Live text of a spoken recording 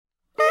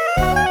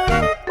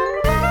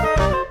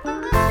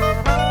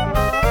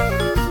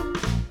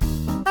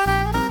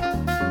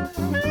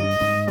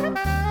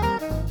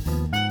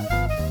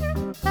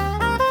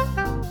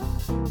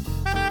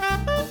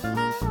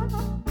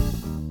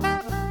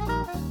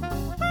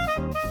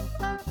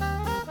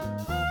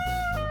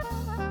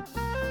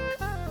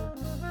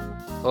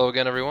Hello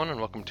again, everyone, and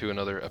welcome to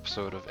another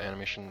episode of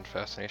Animation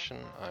Fascination.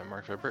 I'm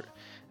Mark Vibert,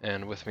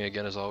 and with me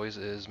again, as always,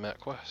 is Matt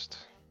Quest.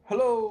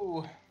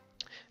 Hello.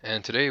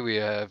 And today we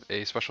have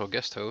a special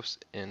guest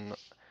host in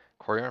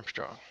Corey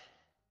Armstrong.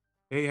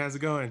 Hey, how's it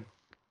going?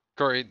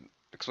 Corey,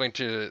 explain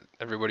to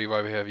everybody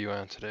why we have you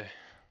on today.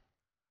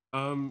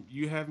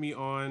 You have me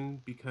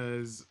on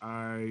because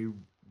I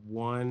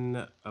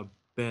won a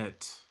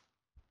bet.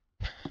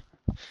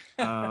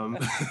 Um,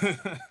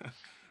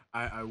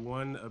 I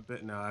won a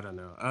bet. No, I don't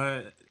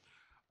know.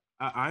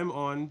 I'm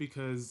on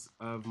because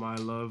of my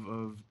love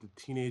of the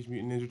Teenage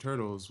Mutant Ninja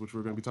Turtles, which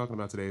we're going to be talking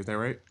about today. Is that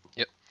right?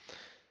 Yep.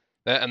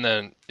 That, and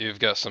then you've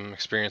got some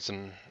experience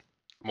in,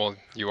 well,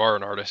 you are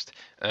an artist,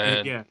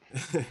 and Yeah.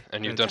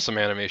 and you've That's- done some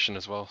animation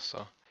as well,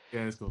 so.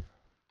 yeah, that's cool.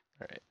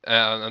 All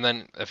right. And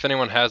then, if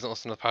anyone hasn't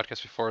listened to the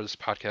podcast before, this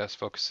podcast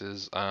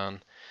focuses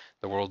on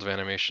the world of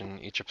animation.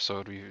 Each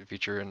episode, we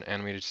feature an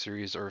animated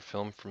series or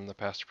film from the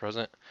past or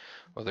present,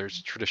 whether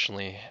it's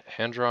traditionally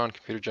hand drawn,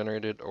 computer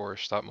generated, or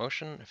stop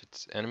motion. If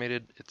it's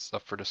animated, it's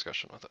up for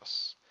discussion with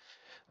us.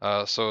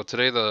 So,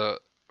 today, the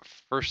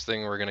first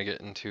thing we're going to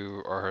get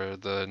into are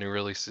the new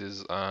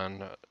releases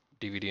on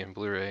DVD and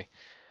Blu ray.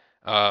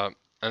 And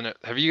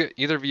have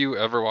either of you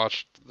ever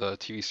watched the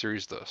TV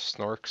series The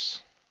Snorks?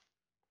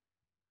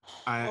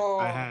 I Oh,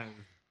 have.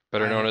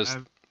 Better known as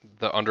I've,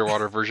 the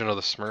underwater version of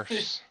the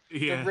Smurfs. the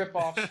yeah.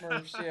 rip-off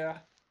Smurfs, yeah.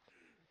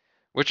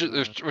 Which is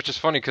Uh, which is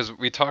funny because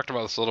we talked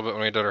about this a little bit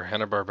when we did our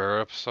Hanna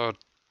Barbera episode.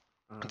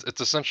 uh, It's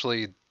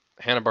essentially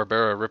Hanna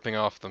Barbera ripping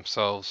off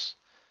themselves,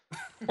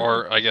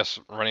 or I guess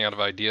running out of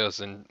ideas,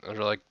 and they're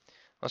like,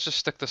 let's just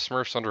stick the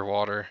Smurfs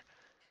underwater.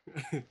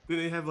 Do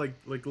they have like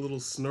little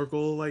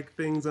snorkel like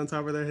things on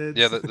top of their heads?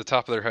 Yeah, the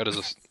top of their head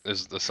is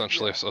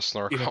essentially Yeah. a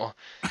snorkel.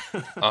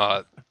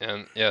 Yeah.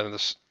 And yeah,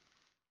 this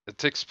it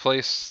takes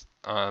place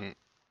on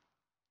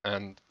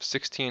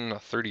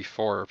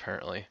 1634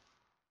 apparently.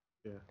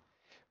 Yeah.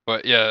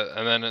 But yeah,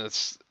 and then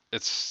it's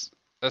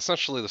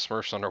essentially the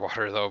Smurfs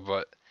underwater though.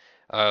 But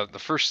the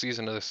first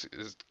season of this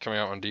is coming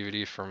out on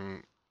DVD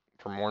from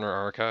Warner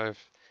Archive.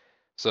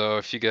 So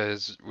if you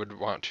guys would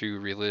want to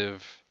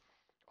relive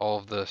all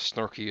of the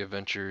Snorky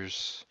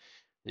adventures,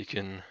 you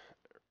can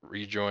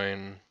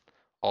rejoin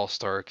All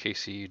Star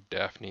Casey,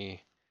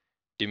 Daphne,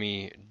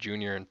 Dimmy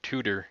Jr. and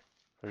Tudor.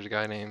 There's a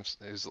guy named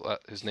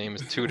his name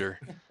is Tudor.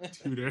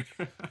 Tutor.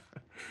 All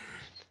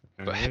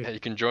But right. you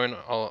can join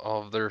all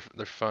of their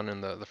fun in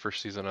the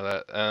first season of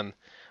that. And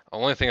the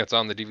only thing that's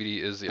on the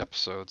DVD is the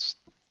episodes.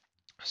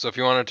 So if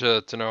you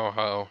wanted to know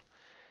how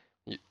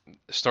y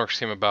Snorks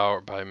came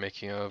about by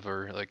making of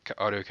or like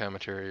audio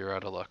commentary, you're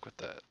out of luck with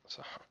that.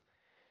 So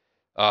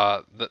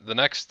the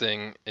next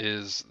thing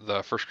is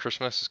the First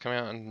Christmas is coming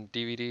out on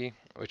DVD,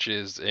 which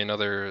is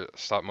another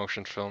stop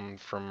motion film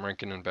from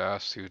Rankin and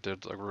Bass, who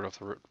did like Rudolph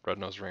the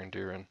Red-Nosed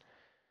Reindeer and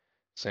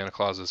Santa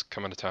Claus is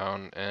Coming to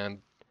Town, and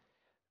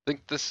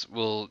think this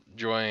will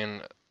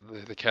join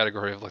the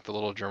category of like the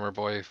Little Drummer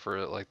Boy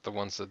for like the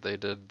ones that they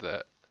did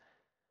that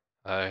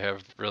I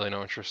have really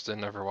no interest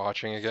in ever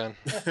watching again.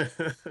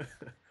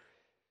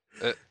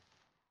 It,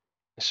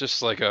 it's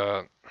just like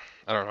I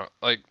don't know,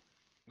 like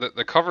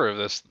the cover of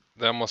this,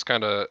 they almost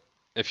kind of,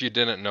 if you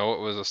didn't know it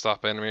was a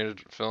stop animated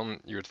film,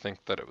 you would think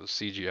that it was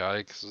CGI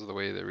because of the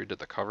way they redid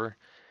the cover.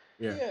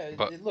 Yeah. Yeah, it,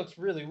 But it looks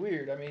really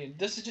weird. I mean,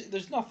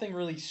 there's nothing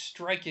really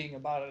striking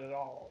about it at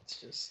all.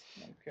 It's just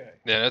okay.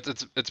 yeah,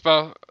 it's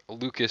about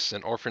Lucas,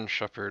 an orphan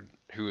shepherd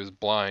who is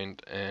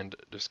blind and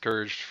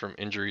discouraged from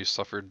injuries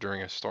suffered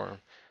during a storm.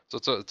 So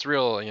it's a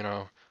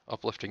real,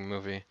 uplifting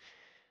movie.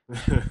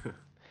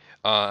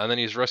 And then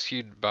he's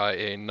rescued by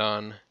a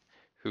nun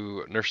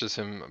who nurses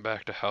him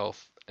back to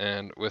health,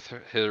 and with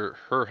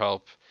her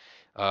help,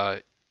 uh,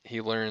 he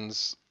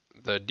learns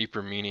the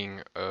deeper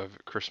meaning of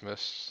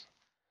Christmas.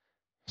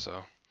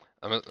 So,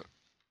 I'm a,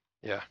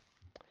 yeah.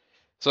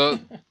 So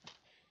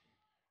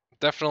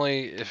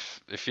definitely,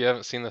 if you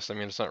haven't seen this, I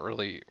mean, it's not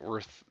really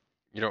worth.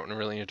 You don't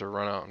really need to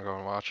run out and go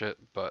and watch it.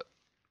 But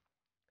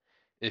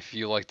if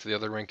you liked the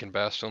other Rankin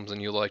Bass films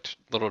and you liked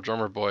Little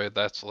Drummer Boy,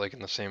 that's like in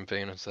the same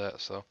vein as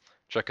that. So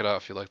check it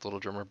out if you like Little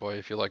Drummer Boy.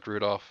 If you like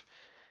Rudolph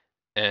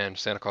and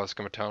Santa Claus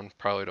Coming to Town,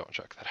 probably don't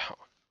check that out.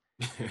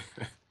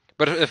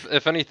 But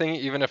if anything,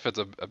 even if it's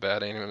a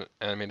bad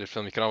animated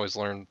film, you can always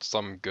learn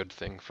some good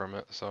thing from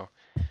it. So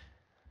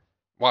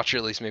watch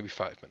at least maybe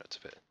 5 minutes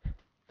of it.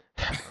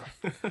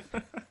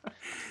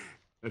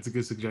 That's a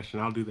good suggestion.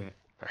 I'll do that.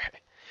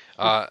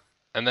 All right.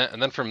 And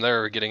then from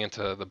there, we're getting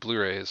into the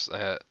Blu-rays.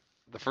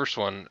 The first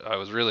one, I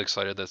was really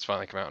excited that it's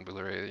finally come out on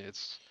Blu-ray.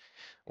 It's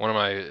one of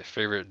my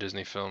favorite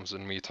Disney films,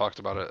 and we talked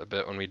about it a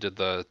bit when we did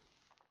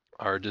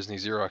our Disney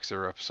Xerox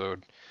era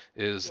episode.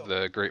 Is Yep.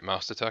 The Great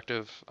Mouse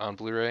Detective on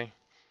Blu-ray?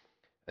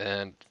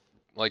 And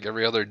like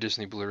every other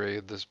Disney Blu-ray,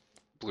 this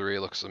Blu-ray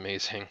looks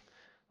amazing.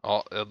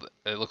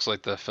 It looks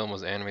like the film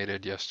was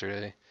animated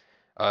yesterday.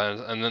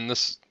 And then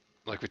this,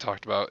 like we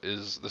talked about,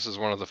 this is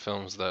one of the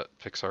films that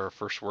Pixar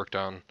first worked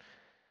on,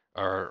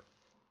 or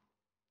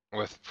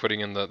with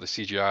putting in the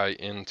CGI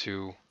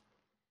into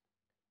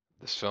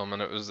this film,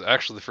 and it was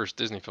actually the first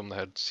Disney film that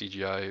had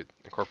CGI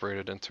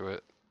incorporated into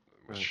it.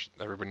 which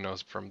everybody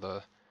knows from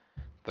the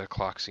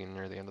clock scene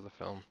near the end of the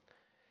film.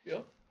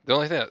 Yep. The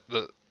only thing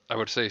that I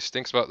would say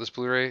stinks about this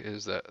Blu-ray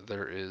is that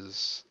there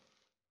is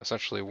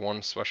essentially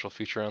one special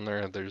feature on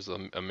there. There's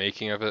a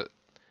making of it,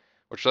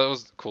 which that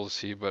was cool to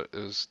see, but it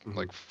was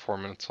like 4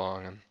 minutes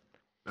long, and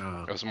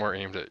it was more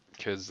aimed at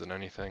kids than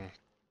anything.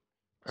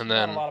 And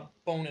Not a then lot of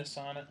bonus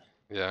on it.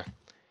 yeah,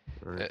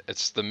 Right.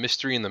 it's the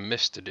Mystery in the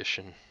Mist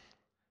edition.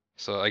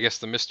 So I guess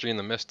the mystery in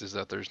the mist is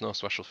that there's no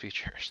special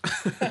features.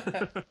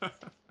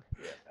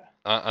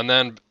 And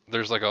then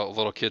there's like a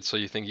little kid, so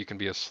you think you can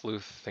be a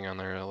sleuth thing on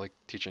there, like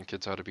teaching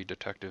kids how to be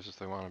detectives if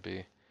they want to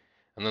be.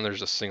 And then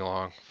there's a sing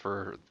along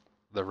for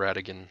the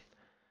Ratigan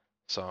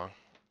song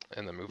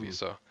in the movie.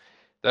 So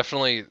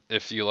definitely,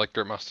 if you like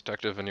Dirt Mouse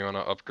Detective and you want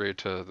to upgrade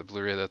to the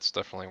Blu-ray, that's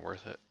definitely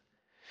worth it.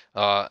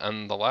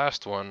 And the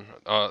last one,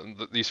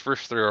 these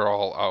first three are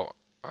all out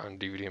on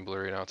DVD and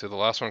Blu-ray now too. The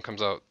last one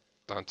comes out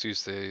on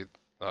Tuesday,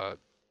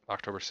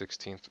 October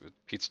 16th with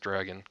Pete's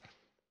Dragon.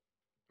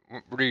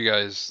 What are you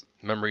guys'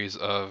 memories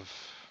of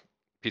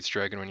Pete's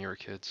Dragon when you were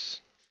kids?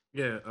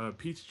 Yeah,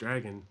 Pete's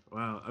Dragon.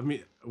 Wow. I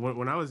mean,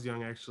 when I was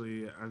young,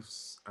 actually, I've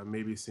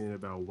maybe seen it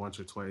about once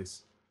or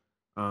twice.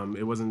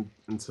 It wasn't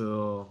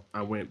until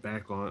I went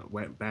back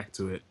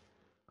to it,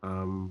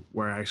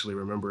 where I actually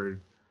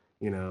remembered,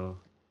 the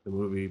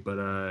movie.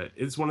 But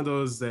it's one of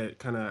those that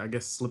kind of, I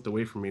guess, slipped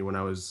away from me when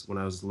I was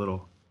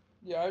little.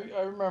 Yeah,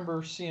 I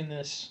remember seeing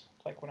this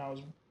like when I was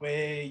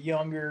way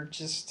younger.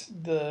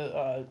 Just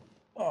the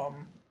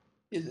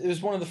it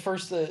was one of the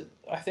first that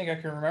I think I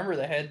can remember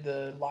that had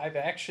the live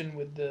action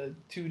with the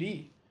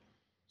 2D.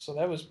 So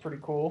that was pretty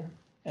cool.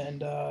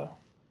 And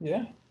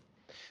yeah,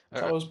 I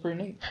thought I, it was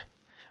pretty neat.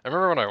 I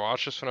remember when I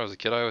watched this when I was a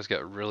kid, I always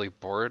got really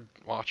bored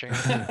watching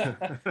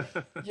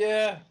it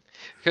Yeah,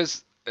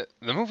 because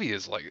the movie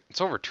is like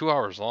it's over 2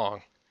 hours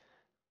long,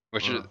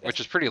 which is Wow. which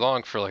is pretty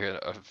long for like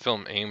a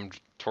film aimed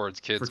towards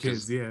For kids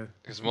kids, yeah.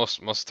 because most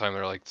of the time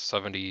they're like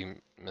 70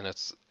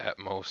 minutes at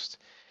most.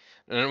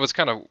 And it was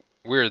kind of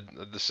weird.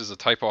 This is a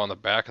typo on the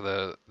back of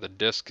the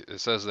disc. It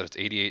says that it's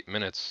 88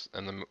 minutes,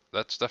 and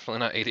that's definitely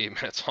not 88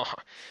 minutes long.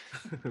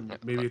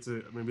 maybe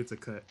it's a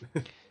cut.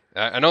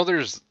 I know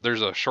there's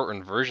a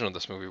shortened version of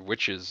this movie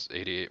which is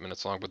 88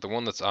 minutes long, but the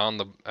one that's on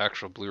the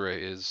actual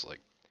Blu-ray is like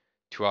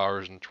 2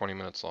 hours and 20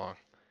 minutes long.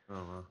 Oh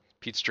wow.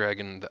 Pete's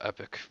Dragon, the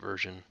epic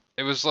version.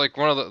 It was like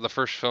one of the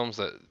first films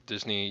that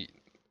Disney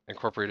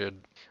incorporated.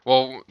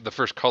 Well, the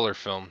first color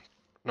film.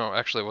 No,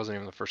 actually, it wasn't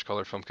even the first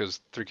color film because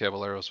Three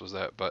Caballeros was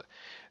that, but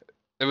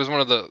it was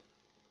one of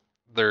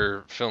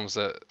their films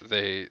that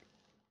they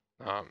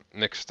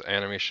mixed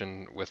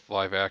animation with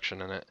live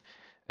action in it,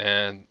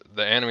 and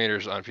the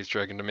animators on Pete's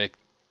Dragon to make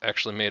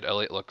actually made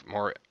Elliot look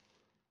more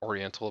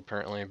oriental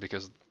apparently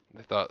because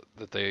they thought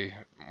that they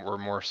were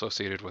more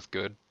associated with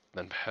good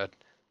than bad.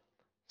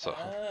 So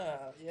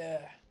yeah,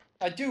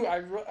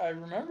 I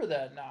remember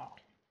that now.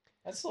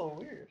 That's so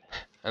weird.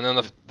 and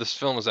then this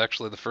film was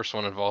actually the first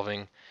one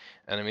involving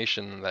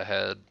animation that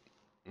had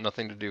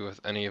nothing to do with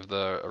any of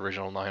the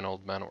original Nine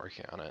Old Men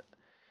working on it.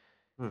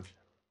 Hmm.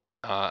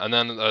 And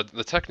then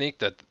the technique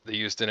that they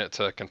used in it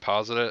to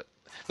composite it,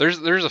 there's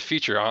a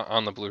feature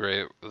on the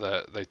Blu-ray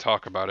that they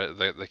talk about it.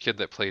 The kid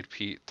that played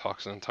Pete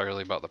talks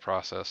entirely about the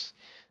process.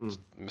 Hmm.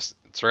 It's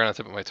right on the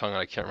tip of my tongue, and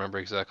I can't remember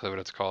exactly what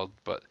it's called,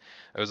 but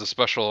it was a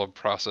special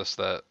process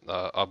that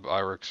Ub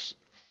Iwerks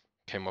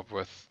came up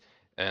with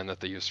and that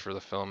they used for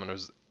the film. And it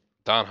was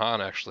Don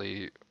Hahn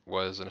actually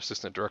was an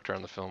assistant director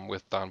on the film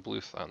with Don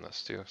Bluth on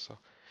this too. So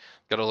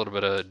got a little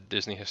bit of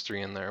Disney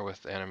history in there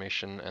with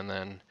animation, and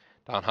then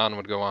Don Hahn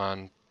would go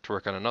on to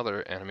work on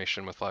another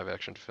animation with live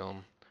action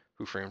film,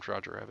 Who Framed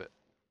Roger Rabbit.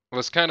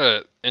 What's kind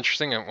of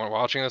interesting when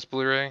watching this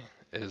Blu-ray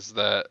is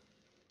that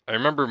I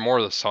remember more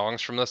of the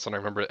songs from this than I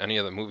remember any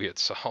of the movie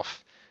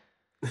itself.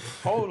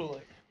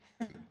 Totally.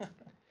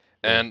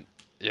 And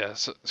yeah,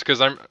 so it's because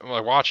I'm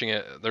like watching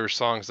it. There were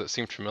songs that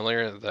seemed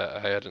familiar that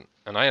I hadn't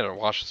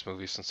watched this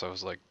movie since I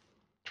was like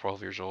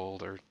 12 years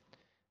old or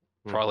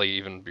probably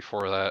even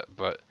before that.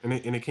 But And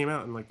it came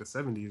out in like the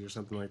 70s or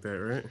something like that,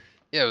 right?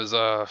 yeah, it was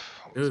It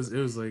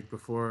was like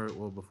before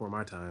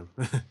my time.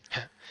 yeah,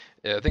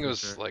 I think it For was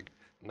sure. like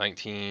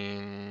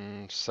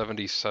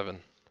 1977.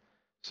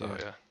 So Yeah.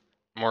 yeah,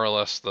 more or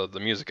less the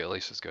music at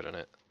least is good in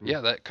it. Mm. Yeah,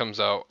 that comes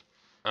out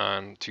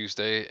on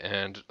Tuesday,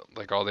 and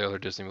like all the other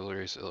Disney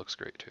Blu-rays, it looks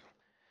great too.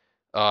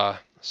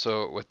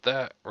 So with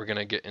that, we're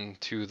gonna get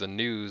into the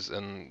news,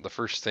 and the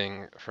first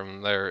thing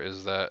from there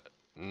is that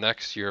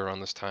next year around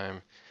this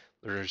time,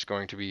 there's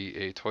going to be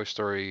a Toy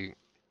Story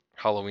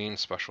Halloween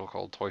special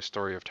called Toy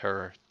Story of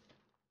Terror.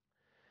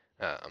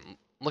 I'm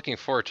looking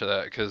forward to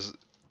that because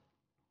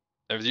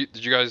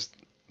did you guys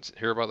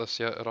hear about this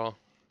yet at all?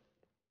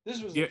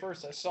 This was the Yeah.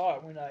 first I saw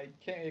it when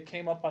it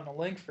came up on the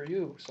link for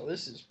you. So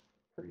this is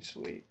pretty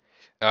sweet.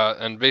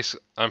 And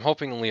basically, I'm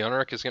hoping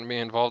Leonric is going to be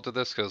involved with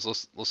this because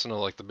listen to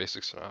like the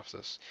basic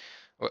synopsis.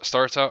 What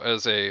starts out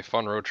as a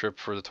fun road trip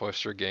for the Toy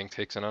Story gang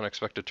takes an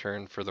unexpected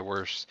turn for the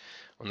worse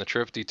when the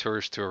trip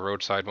detours to a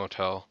roadside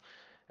motel.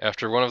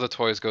 After one of the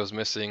toys goes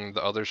missing,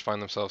 the others find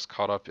themselves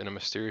caught up in a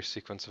mysterious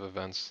sequence of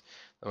events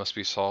that must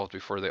be solved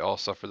before they all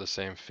suffer the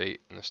same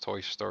fate in this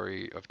Toy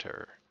Story of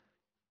terror.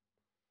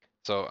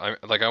 So I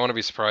want to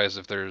be surprised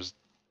if there's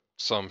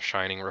some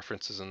Shining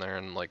references in there,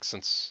 and like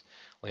since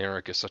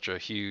Leonard is such a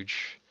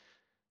huge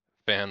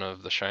fan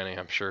of The Shining,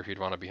 I'm sure he'd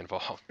want to be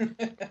involved.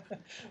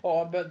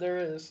 Oh, I bet there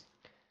is.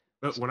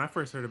 But when I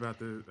first heard about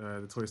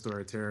the Toy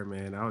Story Terror,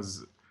 man, I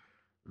was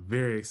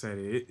very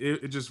excited.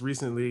 It just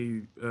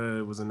recently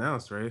was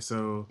announced, right?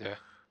 So Yeah.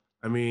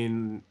 I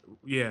mean,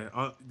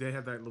 yeah, they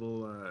had that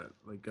little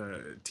like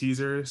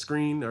teaser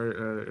screen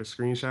or a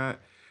screenshot,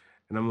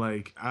 and I'm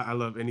like, I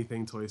love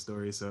anything Toy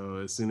Story. So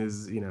as soon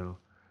as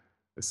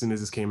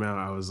this came out,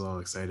 I was all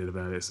excited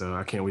about it. So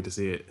I can't wait to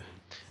see it.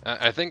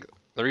 I think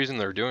the reason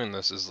they're doing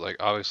this is like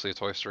obviously the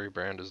Toy Story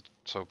brand is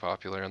so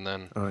popular, and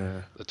then Oh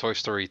yeah, the Toy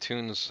Story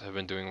tunes have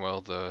been doing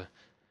well. The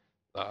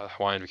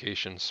Hawaiian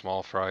Vacation,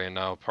 Small Fry, and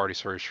now Party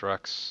Story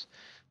Shreks.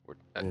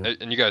 yeah,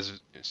 And you guys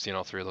have seen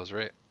all three of those,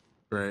 right?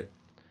 right.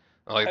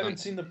 I I like them. haven't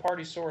seen the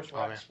Party Source Oh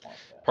man, Rex one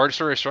yet. Party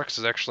Story Shreks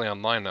is actually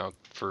online now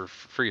for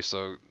free.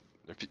 So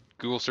if you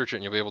Google search it,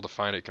 and you'll be able to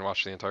find it. You can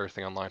watch the entire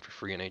thing online for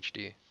free in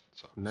HD.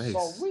 So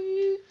Nice,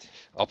 Sweet.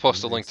 I'll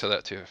post a link nice. to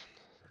that too.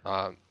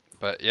 Uh,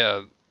 but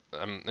yeah,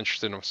 I'm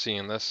interested in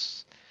seeing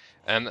this,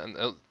 and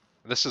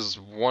this is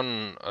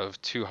one of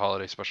two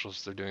holiday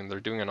specials they're doing. They're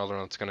doing another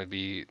one that's going to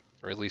be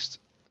released.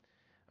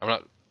 I'm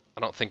not.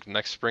 I don't think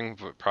next spring,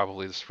 but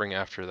probably the spring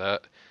after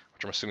that.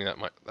 Which I'm assuming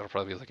that'll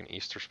probably be like an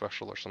Easter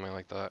special or something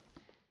like that.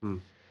 Hmm.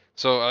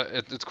 So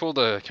it's cool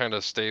to kind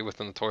of stay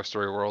within the Toy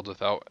Story world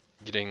without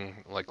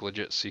getting like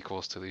legit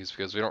sequels to these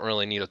because we don't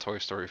really need a Toy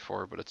Story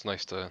 4, but it's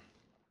nice to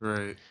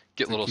Right.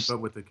 get To little keep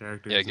up with the yeah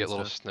characters and get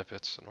little stuff.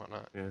 snippets and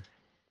whatnot. Yeah.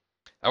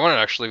 I wouldn't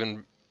actually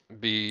even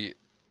be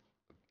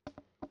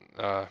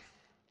uh,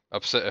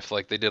 upset if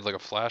like they did like a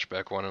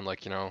flashback one and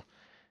like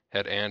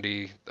had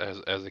Andy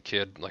as a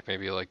kid like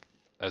maybe like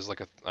as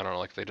like a I don't know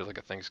like if they did like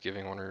a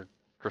Thanksgiving one or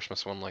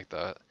Christmas one like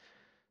that.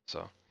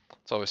 So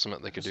it's always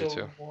something they could do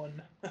too. Episode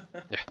 1.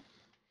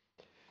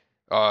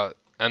 Yeah.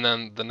 And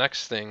then the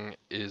next thing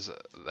is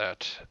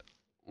that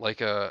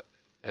Leica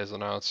has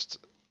announced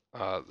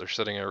they're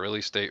setting a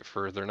release date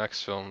for their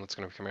next film that's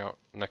going to be coming out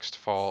next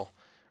fall,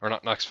 or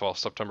not next fall,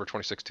 September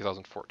 26,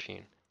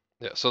 2014.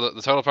 Yeah, so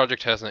the title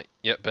project hasn't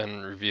yet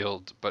been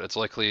revealed, but it's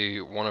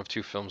likely one of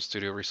two films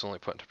studio recently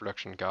put into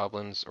production,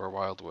 Goblins or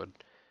Wildwood.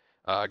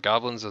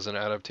 Goblins is an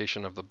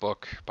adaptation of the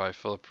book by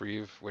Philip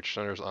Reeve, which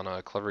centers on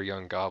a clever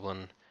young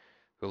goblin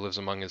who lives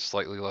among his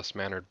slightly less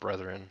mannered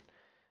brethren,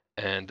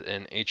 and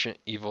an ancient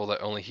evil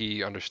that only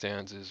he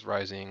understands is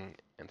rising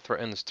and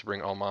threatens to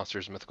bring all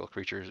monsters and mythical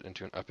creatures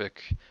into an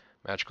epic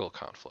magical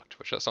conflict,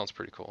 which that sounds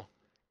pretty cool.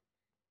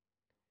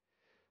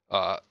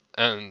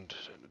 And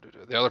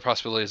the other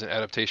possibility is an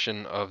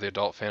adaptation of the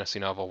adult fantasy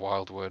novel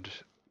Wildwood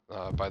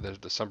by the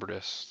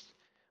Decembrists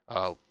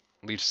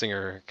lead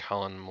singer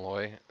Colin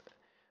Malloy.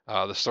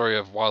 The story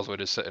of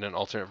Wildwood is set in an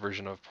alternate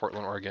version of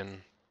Portland,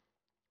 Oregon,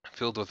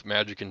 filled with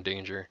magic and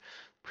danger.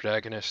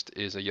 Protagonist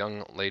is a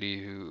young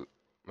lady who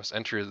must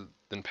enter the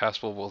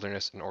impassable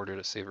wilderness in order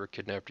to save her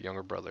kidnapped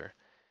younger brother.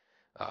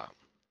 Uh,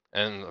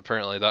 and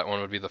apparently that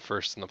one would be the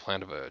first in the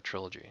plan of a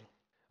trilogy.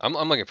 I'm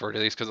looking forward to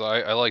these because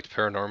I liked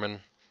Paranorman,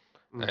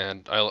 Mm.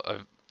 and I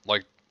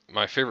like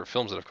my favorite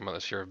films that have come out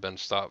this year have been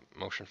stop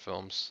motion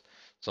films.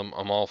 So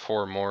I'm all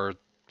for more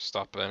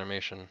stop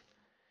animation,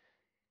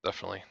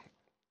 definitely.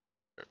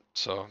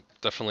 So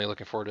definitely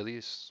looking forward to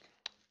these.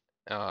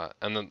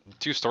 And the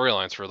two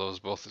storylines for those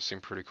both seem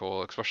pretty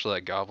cool, especially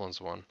that Goblins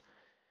one.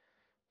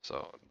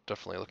 So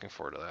definitely looking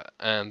forward to that.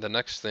 And the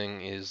next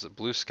thing is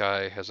Blue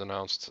Sky has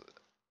announced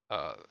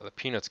the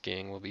Peanuts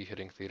gang will be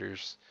hitting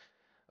theaters.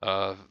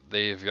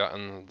 They've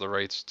gotten the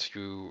rights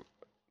to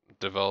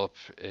develop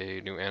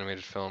a new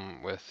animated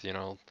film with,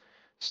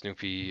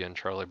 Snoopy and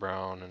Charlie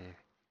Brown and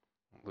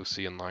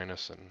Lucy and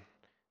Linus and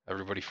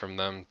everybody from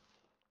them.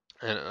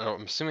 And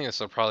I'm assuming this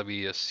will probably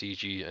be a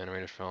CG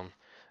animated film.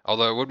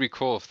 Although it would be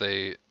cool if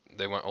they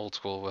went old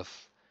school with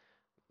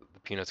the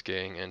Peanuts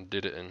gang and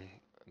did it in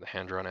the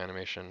hand-drawn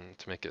animation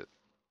to make it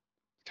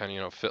kind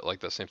of fit like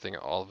that same thing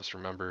all of us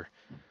remember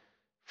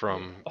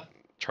from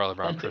Charlie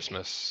Brown Authentic.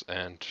 Christmas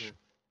and Yeah.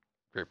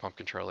 Great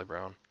Pumpkin Charlie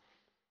Brown.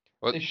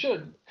 What? They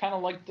should kind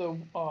of like the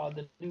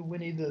new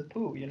Winnie the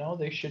Pooh.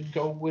 They should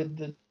go with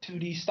the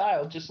 2D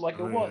style, just like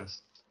Oh it yeah.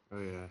 was. Oh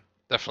yeah.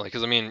 Definitely,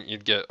 because I mean,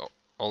 you'd get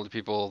all the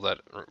people that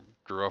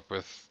grew up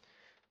with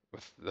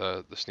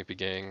the Snoopy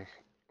gang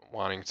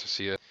wanting to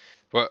see it.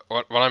 But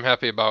what I'm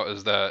happy about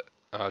is that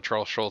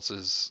Charles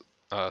Schultz's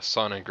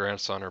son and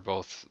grandson are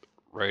both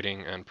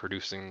writing and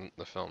producing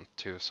the film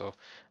too. So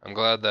I'm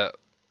glad that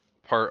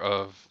part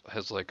of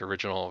his like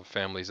original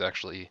family is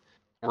actually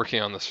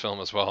working on this film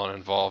as well and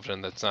involved,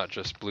 and it's not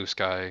just Blue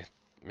Sky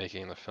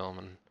making the film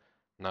and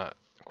not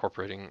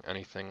incorporating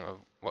anything of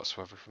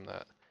whatsoever from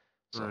that.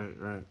 So Right.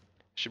 Right.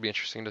 should be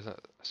interesting to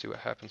see what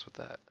happens with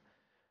that.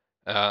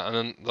 And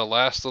then the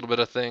last little bit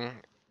of thing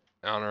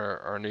on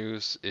our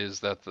news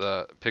is that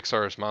the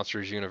Pixar's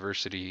Monsters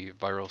University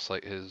viral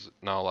site is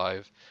now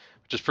live,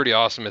 which is pretty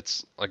awesome.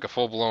 It's like a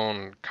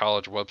full-blown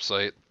college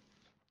website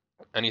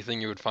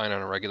anything you would find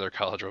on a regular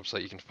college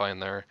website, you can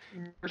find there.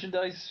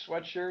 Merchandise,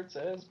 sweatshirts,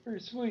 that's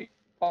pretty sweet.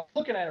 I'm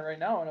looking at it right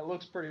now, and it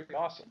looks pretty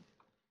awesome.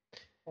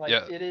 Like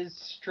Yeah, it is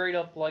straight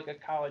up like a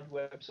college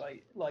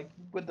website, like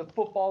with the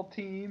football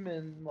team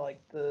and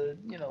like the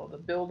the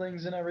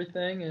buildings and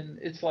everything, and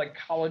it's like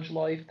college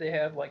life. They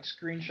have like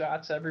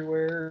screenshots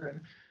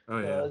everywhere, Oh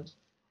and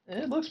yeah.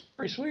 it looks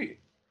pretty sweet.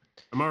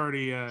 I'm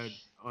already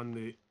on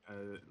the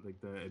like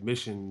the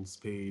admissions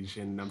page,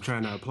 and I'm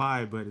trying to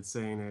apply, but it's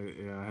saying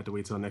that I have to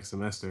wait till next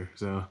semester.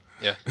 So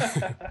yeah.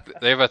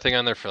 They have a thing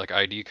on there for like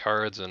ID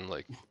cards and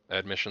like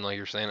admission, like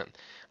you're saying. And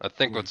I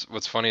think yeah.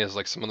 what's funny is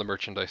like some of the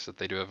merchandise that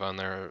they do have on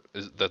there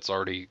is that's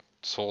already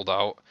sold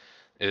out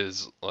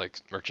is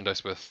like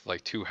merchandise with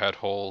like 2 head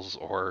holes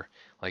or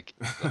like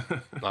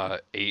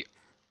 8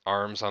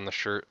 arms on the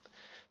shirt.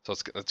 So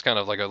it's kind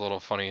of like a little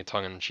funny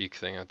tongue-in-cheek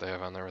thing that they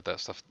have on there with that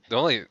stuff. The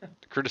only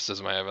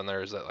criticism I have on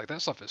there is that like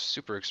that stuff is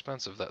super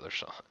expensive that they're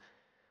selling,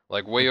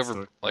 like It's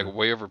so, yeah.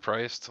 way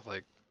overpriced.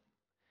 Like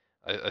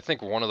I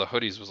think one of the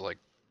hoodies was like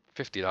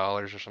 $50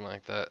 or something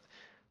like that.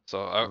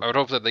 So I would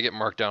hope that they get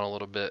marked down a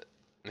little bit,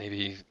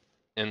 maybe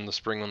in the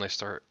spring when they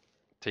start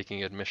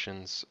taking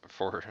admissions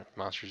for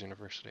Monsters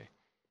University.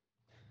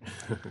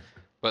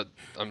 But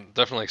I'm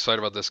definitely excited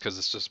about this because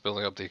it's just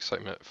building up the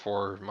excitement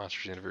for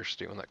Monsters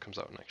University when that comes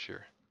out next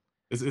year.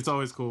 It's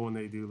always cool when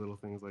they do little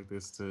things like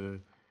this to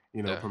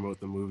Yeah, promote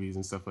the movies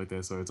and stuff like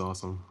that. So it's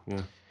awesome.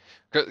 Yeah.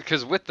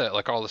 because with that,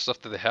 like all the stuff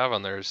that they have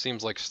on there, it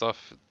seems like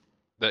stuff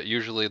that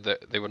usually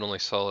that they would only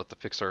sell at the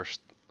Pixar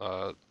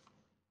uh,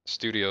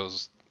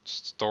 Studios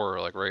store,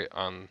 like right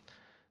on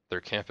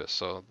their campus.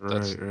 So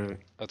Right. Right.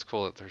 that's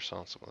cool that they're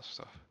selling some of this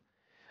stuff.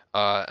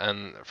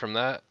 And from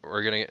that,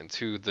 we're gonna get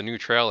into the new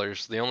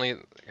trailers. The only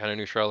kind of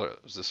new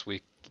trailers this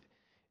week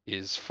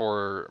is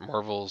for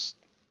Marvel's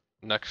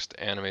next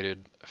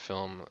animated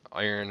film,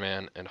 Iron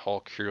Man and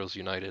Hulk: Heroes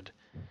United.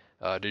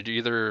 Did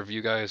either of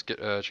you guys get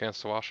a chance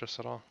to watch this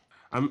at all?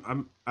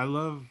 I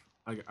love,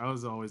 like, I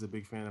was always a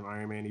big fan of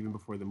Iron Man even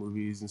before the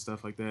movies and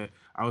stuff like that.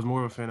 I was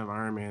more of a fan of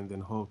Iron Man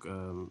than Hulk,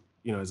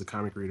 as a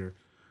comic reader.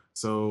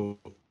 So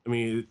I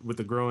mean, with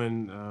the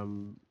growing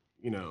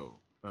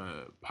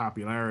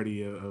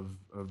popularity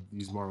of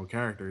these Marvel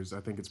characters,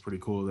 I think it's pretty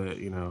cool that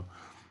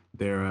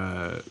they're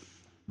uh,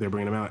 they're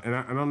bringing them out. And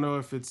I don't know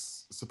if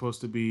it's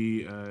supposed to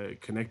be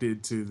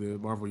connected to the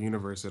Marvel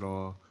universe at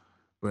all,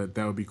 but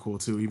that would be cool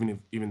too,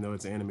 even though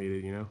it's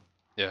animated, you know.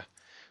 Yeah,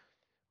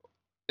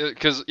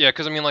 because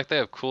I mean, like they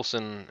have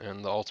Coulson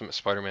in the Ultimate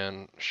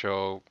Spider-Man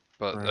show,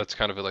 but Right. that's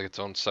kind of like its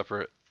own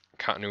separate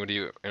continuity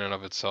in and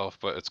of itself.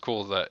 But it's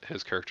cool that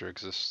his character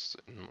exists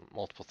in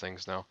multiple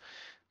things now.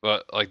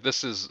 But like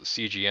this is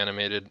CG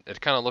animated. It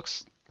kind of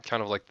looks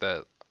kind of like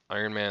that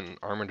Iron Man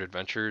Armored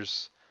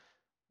Adventures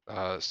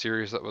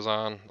series that was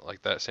on,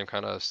 like that same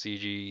kind of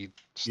CG Yeah.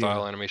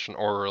 style animation,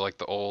 or like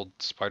the old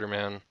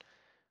Spider-Man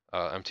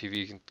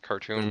MTV The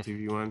cartoon.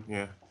 MTV one.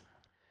 Yeah.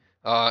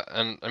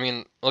 And I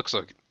mean, looks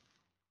like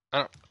I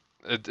don't.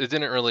 It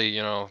didn't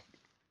really,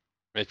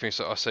 make me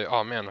say,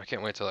 oh man, I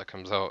can't wait till that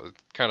comes out. It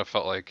kind of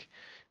felt like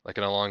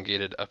an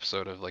elongated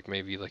episode of like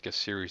maybe like a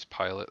series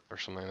pilot or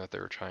something that they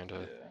were trying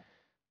to Yeah.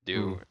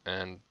 do, Mm.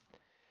 and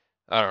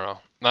I don't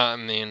know. I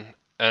mean,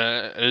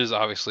 it is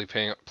obviously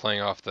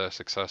playing off the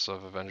success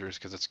of Avengers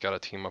because it's got a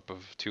team up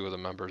of 2 of the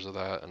members of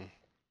that, and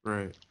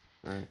Right.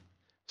 Right.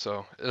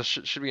 so it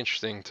should be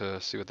interesting to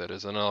see what that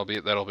is, and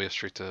that'll be a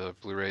straight to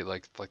Blu-ray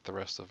like the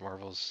rest of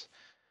Marvel's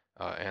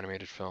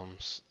animated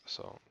films.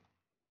 So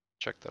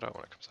check that out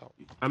when it comes out.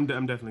 I'm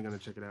definitely gonna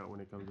check it out when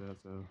it comes out.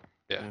 So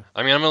Yeah, yeah.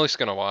 I mean, I'm at least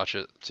gonna watch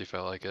it, see if I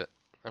like it.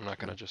 I'm not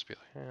Yeah. gonna just be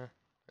like,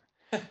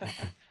 yeah.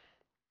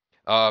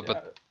 But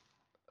Yeah.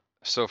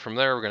 so from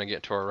there, we're gonna get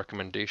into our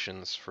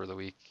recommendations for the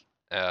week,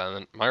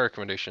 and my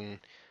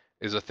recommendation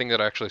is a thing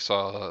that I actually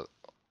saw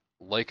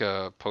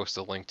Leica post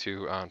a link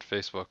to on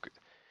Facebook.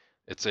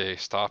 It's a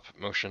stop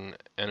motion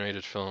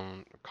animated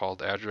film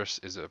called Address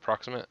is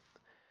Approximate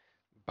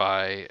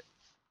by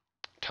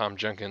Tom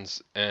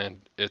Jenkins,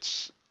 and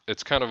it's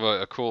kind of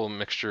a cool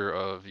mixture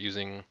of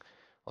using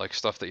like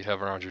stuff that you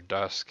have around your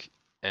desk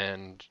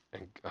and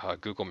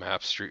Google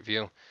Maps Street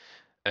View.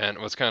 And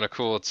what's kind of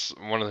cool, it's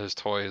one of his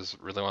toys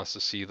really wants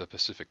to see the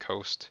Pacific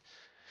Coast.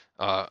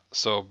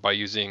 So by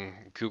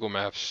using Google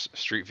Maps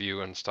Street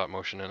View and stop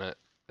motion in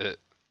it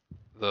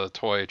the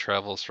toy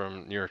travels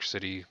from New York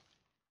City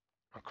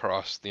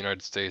across the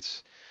United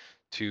States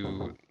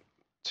to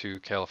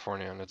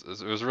California, and it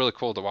was really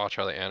cool to watch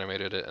how they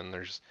animated it. And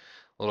there's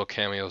little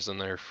cameos in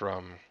there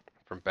from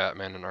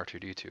Batman and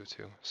R2D2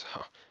 too. So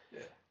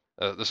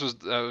Yeah.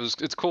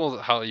 it's cool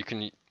how you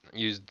can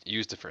use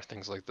different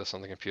things like this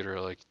on the computer,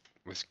 like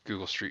with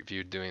Google Street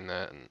View doing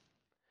that. And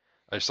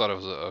I just thought it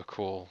was a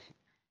cool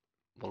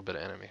little bit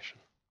of animation.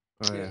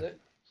 Oh Yeah. yeah. Yeah.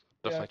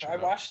 Definitely check I it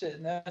out. watched it,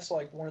 and that's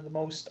like one of the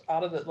most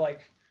out of the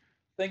like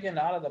thinking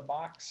out of the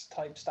box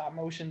type stop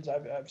motions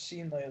I've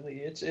seen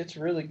lately. It's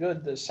really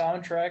good. The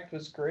soundtrack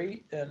was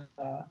great, and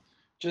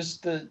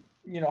just the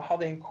how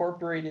they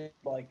incorporated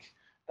like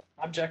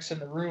objects in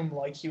the room,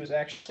 like he was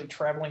actually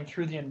traveling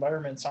through the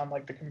environments on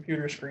like the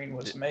computer screen,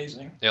 was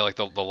amazing. Yeah, like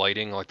the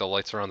lighting, like the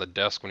lights around the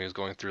desk when he was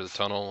going through the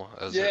tunnel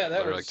as Yeah,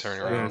 they're like turning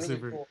Yeah, around. really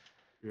super. cool.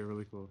 Yeah,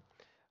 really cool.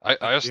 I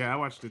just Yeah, I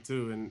watched it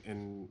too,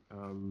 and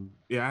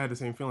yeah, I had the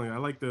same feeling. I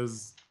like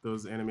those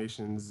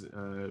animations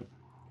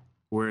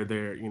where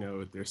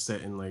they're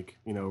set in like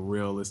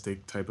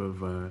realistic type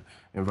of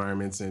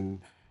environments, and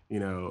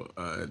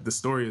the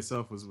story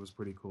itself was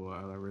pretty cool.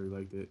 I really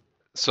liked it.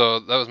 so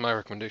that was my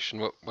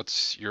recommendation.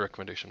 What's your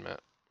recommendation,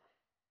 Matt?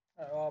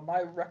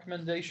 My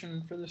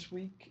recommendation for this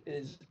week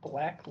is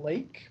Black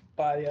Lake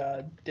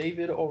by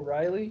David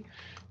O'Reilly.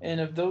 And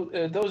if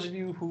those of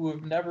you who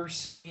have never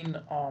seen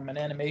an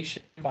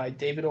animation by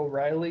David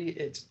O'Reilly,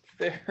 it's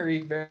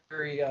very,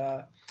 very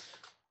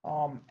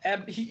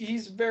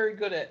he's very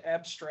good at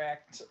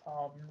abstract,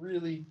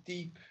 really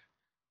deep,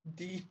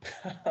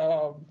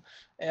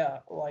 yeah,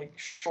 like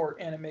short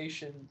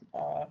animation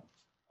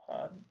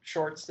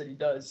shorts that he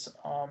does.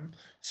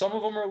 Some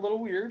of them are a little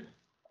weird.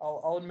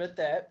 I'll admit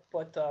that,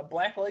 but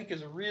Black Lake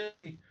is a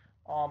really,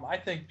 I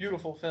think,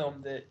 beautiful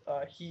film that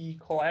he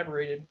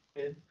collaborated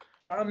with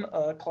on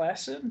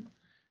Klassen,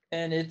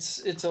 and it's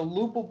a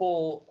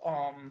loopable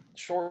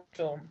short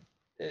film.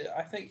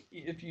 I think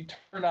if you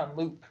turn it on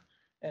loop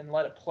and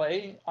let it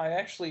play, I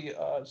actually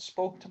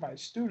spoke to my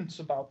students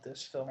about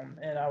this film,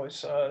 and I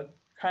was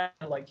kind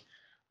of like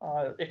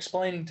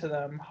explaining to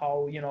them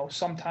how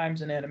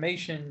sometimes in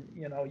animation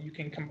you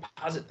can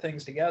composite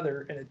things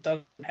together and it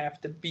doesn't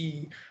have to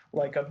be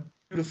like a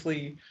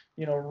beautifully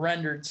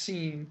rendered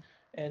scene.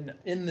 And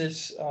in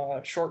this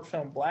short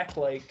film Black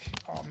Lake,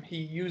 he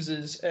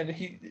uses, and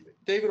he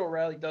David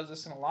O'Reilly does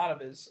this in a lot of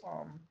his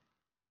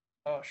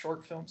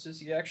short films, is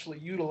he actually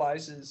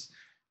utilizes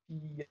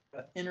the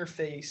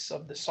interface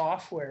of the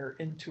software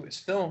into his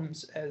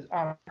films as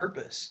on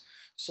purpose.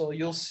 So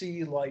you'll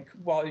see, like,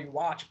 while you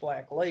watch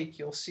Black Lake,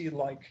 you'll see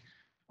like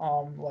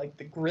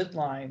the grid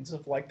lines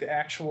of like the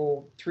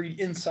actual 3D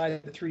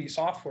inside the 3D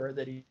software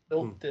that he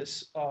built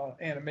this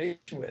animation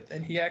with,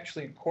 and he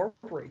actually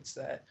incorporates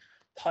that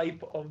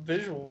type of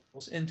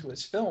visuals into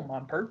his film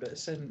on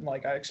purpose. And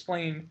like I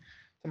explained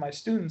to my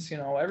students,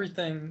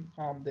 everything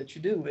that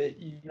you do,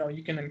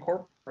 you can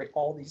incorporate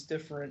all these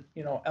different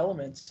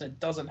elements, and it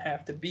doesn't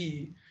have to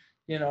be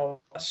a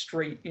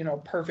straight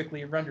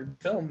perfectly rendered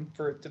film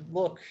for it to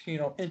look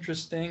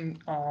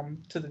interesting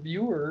to the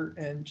viewer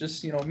and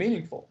just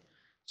meaningful.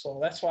 So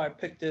that's why I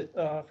picked it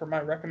for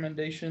my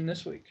recommendation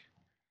this week.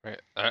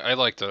 Right, I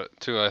liked it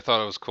too. I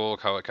thought it was cool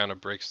how it kind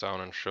of breaks down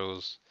and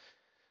shows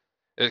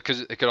it,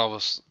 because it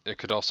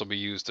could also be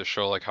used to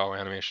show like how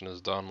animation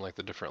is done, like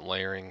the different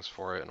layerings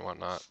for it and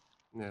whatnot.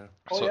 Yeah.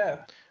 Oh So yeah.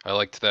 I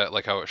liked that,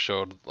 like how it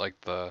showed like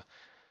the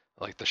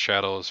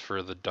shadows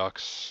for the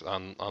ducks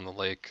on the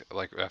lake,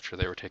 like after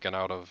they were taken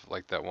out of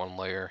like that one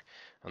layer,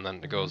 and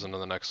then it goes into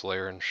the next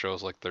layer and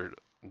shows like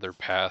their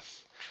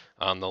path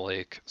on the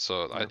lake.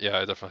 So Yep. yeah,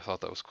 I definitely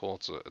thought that was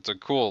cool. It's a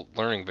cool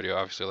learning video,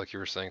 obviously, like you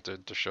were saying,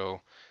 to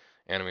show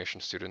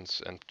animation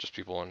students and just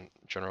people in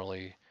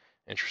generally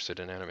interested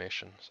in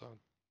animation. So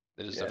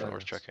it is Yeah. definitely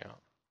worth Yes, checking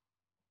out.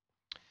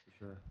 for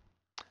sure.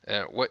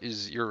 And what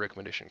is your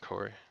recommendation,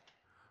 Corey?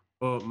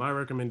 Well, my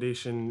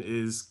recommendation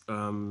is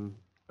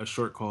a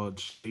short called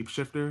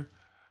Shapeshifter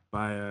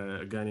by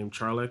a guy named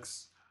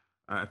Charlex.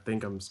 I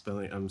think I'm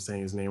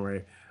saying his name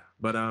right,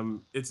 but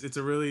it's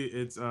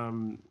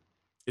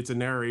a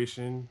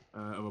narration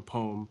of a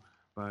poem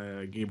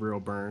by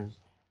Gabriel Byrne,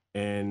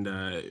 and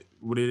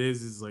what it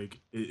is like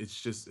it's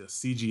just a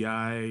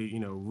CGI,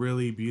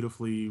 really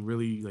beautifully,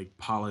 really like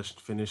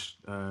polished,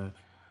 finished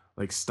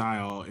like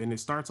style, and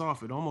it starts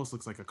off. It almost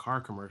looks like a car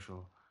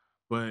commercial,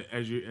 but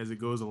as it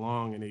goes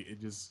along, and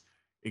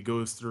it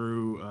goes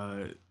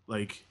through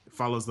like it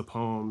follows the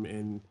poem,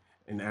 and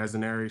as the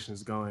narration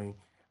is going,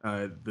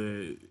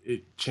 the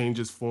it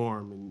changes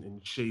form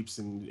and shapes,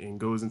 and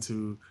goes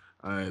into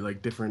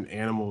like different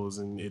animals,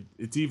 and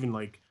it's even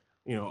like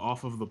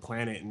off of the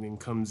planet, and then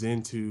comes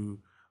into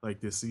like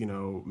this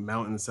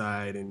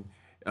mountainside, and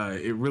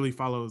it really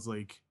follows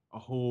like a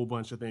whole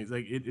bunch of things.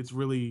 Like it's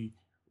really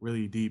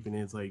really deep, and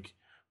it's like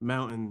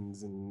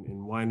mountains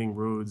and winding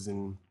roads,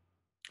 and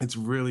it's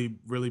really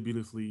really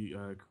beautifully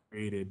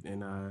created,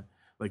 and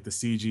like the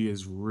CG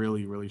is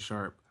really really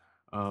sharp.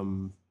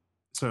 um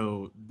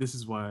so this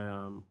is why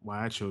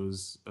I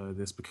chose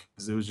this,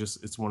 because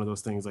it's one of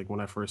those things, like when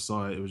I first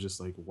saw it, it was just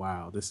like,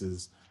 wow, this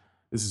is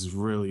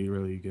really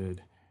really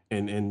good.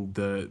 And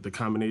the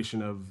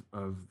combination of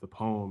the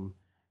poem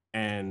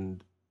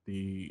and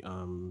the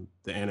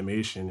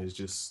animation is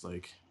just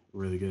like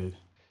really good.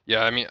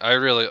 Yeah, I mean, I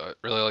really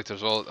liked it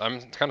as well.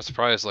 I'm kind of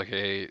surprised like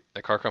a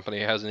car company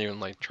hasn't even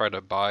like tried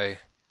to buy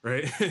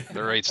Right.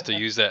 the rights to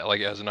use that like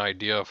as an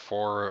idea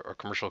for a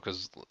commercial,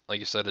 because like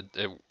you said,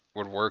 it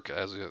would work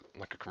as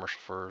like a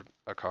commercial for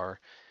a car.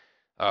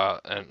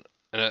 I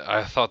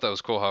thought that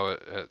was cool how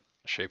it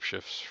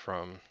shapeshifts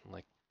from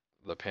like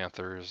the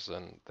panthers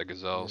and the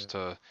gazelles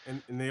Yeah,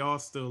 to and they all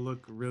still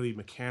look really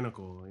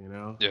mechanical,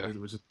 yeah.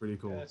 which is pretty Yeah,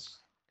 cool.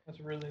 that's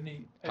really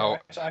neat. How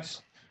I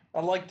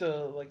I like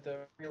the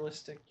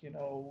realistic,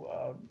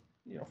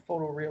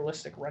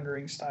 photorealistic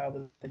rendering style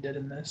that they did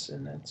in this,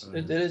 and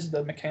it is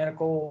the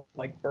mechanical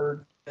like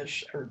bird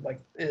fish or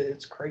like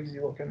it's crazy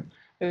looking.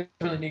 It's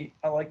really neat.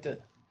 I liked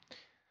it.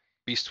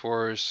 Beast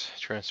Wars,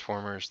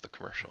 Transformers, the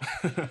commercial.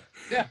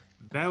 Yeah.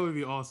 That would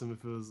be awesome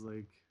if it was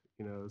like,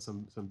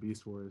 some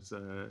Beast Wars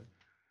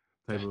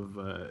type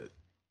of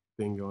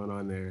thing going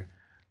on there.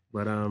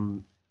 But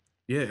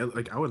yeah,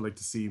 like I would like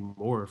to see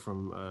more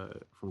from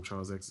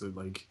Charles X,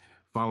 like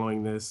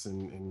following this,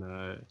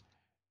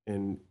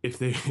 and if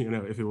they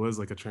if it was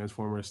like a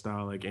Transformer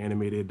style like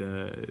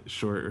animated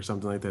short or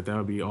something like that, that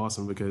would be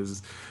awesome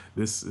because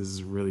this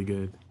is really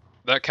good.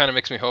 That kind of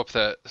makes me hope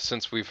that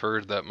since we've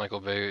heard that Michael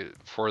Bay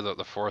for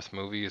the fourth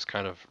movie is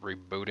kind of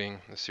rebooting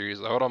the series,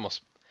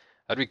 that'd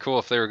be cool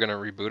if they were gonna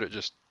reboot it,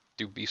 just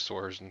do Beast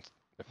Wars, and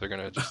if they're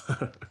gonna just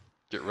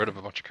get rid of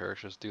a bunch of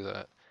characters, do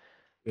that.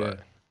 Yeah. But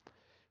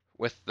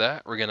with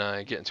that, we're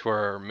gonna get into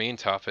our main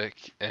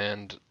topic,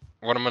 and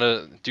what I'm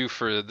gonna do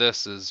for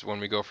this is when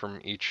we go from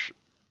each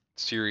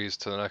series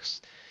to the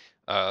next,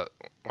 uh,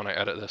 when I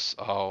edit this,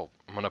 I'm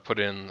gonna put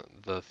in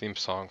the theme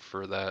song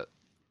for that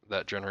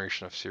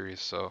generation of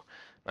series. So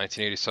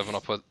 1987,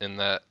 I'll put in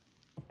that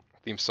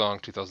theme song.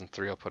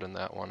 2003, I'll put in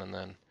that one, and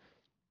then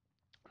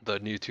the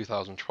new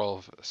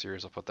 2012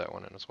 series, I'll put that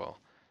one in as well.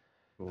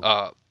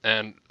 Cool.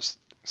 And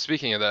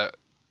speaking of that,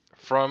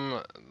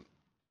 from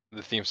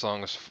the theme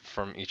songs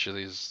from each of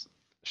these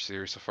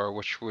series so far,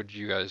 which would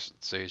you guys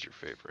say is your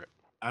favorite?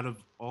 Out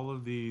of all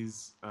of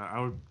these,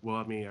 I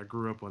mean, I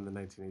grew up on the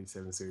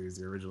 1987 series,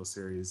 the original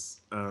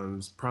series.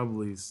 It's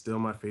probably still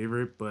my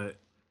favorite, but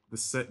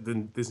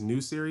this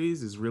new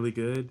series is really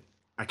good.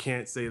 I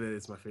can't say that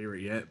it's my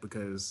favorite yet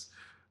because,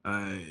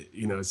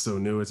 it's so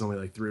new. It's only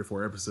like 3 or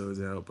 4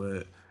 episodes out,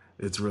 but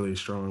it's really a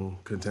strong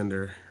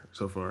contender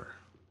so far.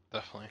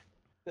 Definitely.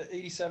 The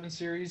 '87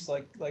 series,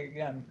 like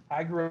again,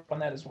 I grew up on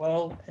that as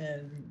well,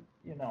 and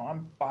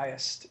I'm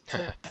biased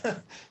to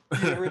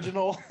the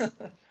original.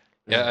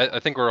 Yeah, I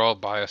think we're all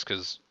biased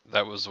because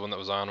that was the one that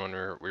was on when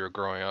we were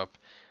growing up.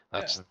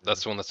 That's Yeah.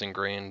 that's the one that's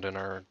ingrained in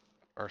our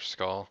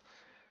skull.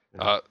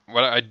 Yeah.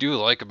 What I do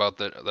like about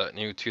that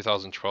new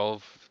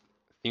 2012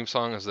 theme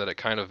song is that it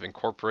kind of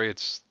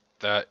incorporates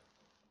that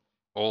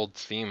old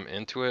theme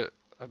into it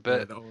a Yeah,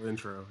 bit, the whole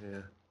intro.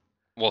 Yeah.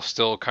 while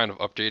still kind of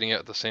updating it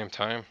at the same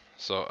time.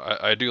 So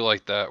I do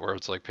like that where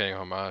it's like paying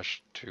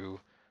homage to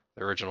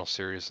the original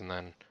series and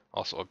then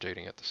also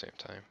updating it at the same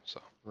time.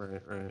 So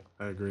Right, right.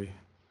 I agree.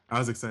 I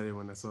was excited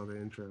when I saw the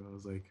intro. I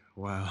was like,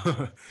 wow,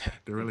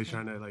 they're really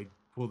trying to like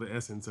pull the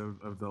essence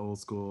of the old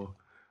school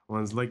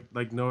ones,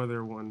 like no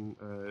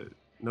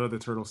other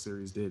turtle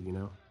series did, you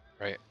know?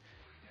 right.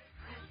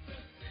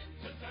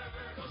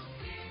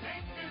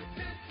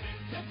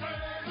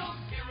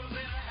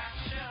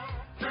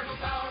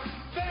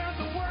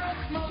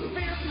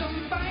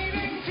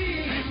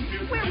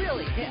 We're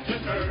really hip.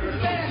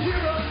 They're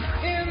heroes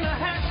in the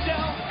half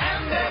shell,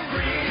 and they're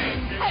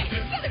green. Hey,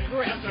 get a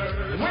grip.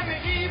 When the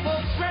evil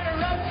shredder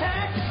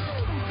attacks,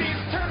 these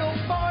turtle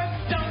boys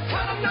don't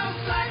cut 'em no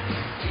slack.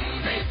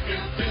 Teenage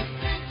Mutant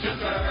Ninja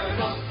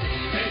Turtles.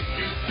 Teenage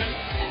Mutant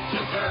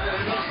Ninja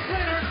Turtles.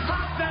 Splinter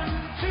taught them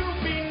to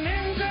be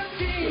ninja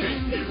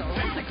teens. These are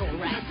radical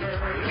rap.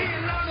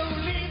 Leonardo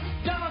leads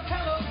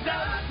Donatello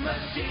does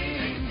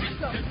machines.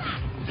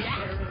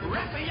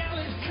 Raphael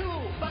is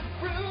cool but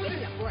rude. Give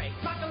me a break.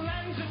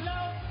 Michelangelo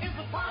is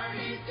a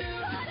party dude.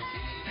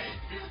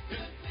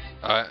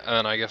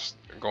 And I guess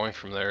going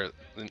from there,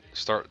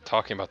 start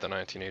talking about the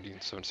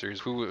 1987 series.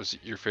 Who was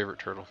your favorite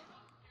turtle?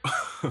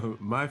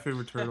 My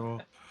favorite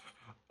turtle,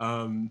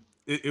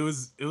 it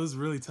was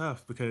really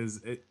tough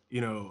because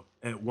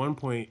at one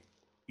point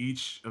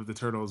each of the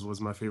turtles was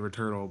my favorite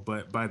turtle,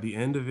 but by the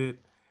end of it,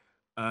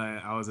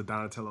 I was a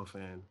Donatello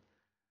fan.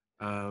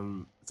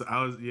 So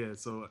I was yeah.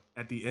 So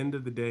at the end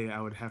of the day, I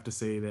would have to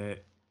say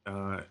that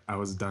I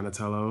was a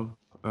Donatello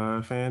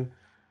fan.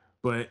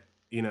 But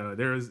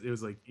it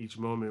was like each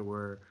moment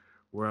where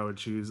I would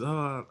choose.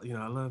 Oh,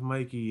 I love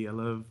Mikey. I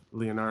love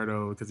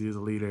Leonardo because he was a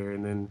leader,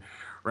 and then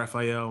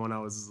Raphael when I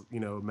was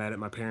mad at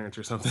my parents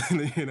or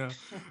something.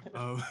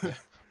 Um,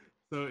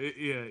 so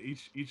yeah,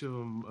 each of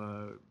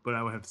them. But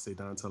I would have to say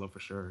Donatello for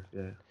sure.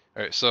 Yeah.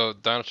 All right, so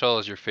Donatello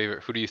is your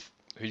favorite. Who do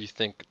you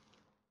think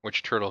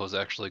which turtle is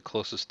actually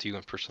closest to you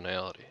in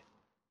personality?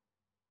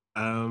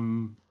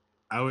 Um,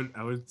 I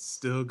would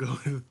still go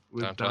with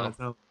Donatello.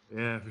 Donatello.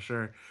 Yeah, for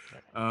sure.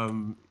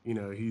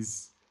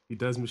 He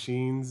does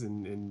machines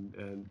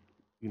and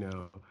you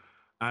know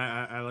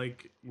I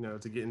like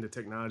to get into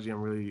technology.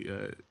 I'm really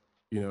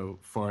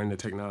far into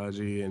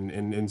technology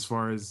and as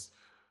far as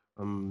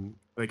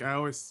like I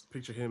always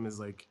picture him as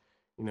like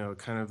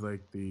kind of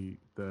like the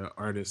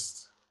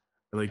artist,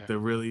 like Yeah. the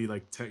really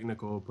like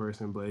technical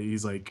person, but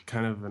he's like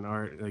kind of an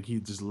art, like he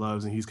just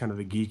loves, and he's kind of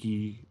the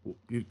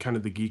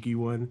geeky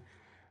one,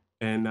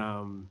 and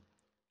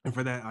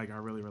for that, like I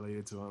really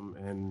related to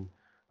him,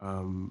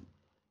 um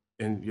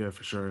and yeah,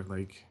 for sure,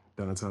 like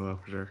Donatello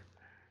for sure.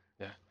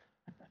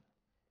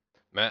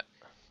 Matt.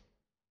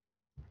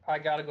 I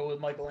gotta go with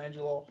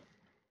Michelangelo.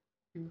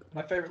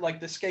 My favorite, like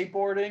the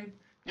skateboarding,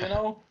 you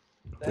know,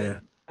 that, Yeah.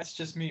 that's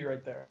just me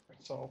right there.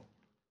 So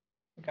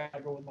I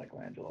gotta go with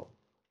Michelangelo.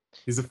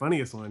 He's the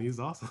funniest one. He's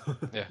awesome.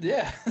 Yeah.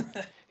 Yeah.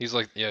 He's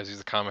like, yeah, he's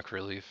the comic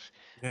relief.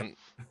 Yeah. And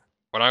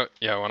when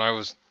I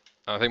was,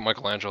 I think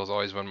Michelangelo's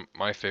always been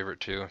my favorite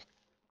too.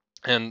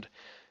 And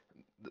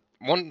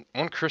one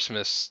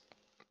Christmas,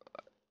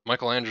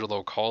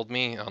 Michelangelo called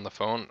me on the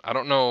phone. I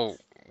don't know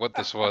what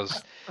this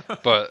was,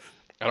 but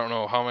I don't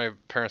know how my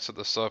parents set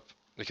this up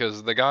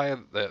because the guy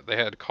that they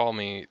had call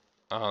me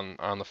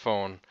on the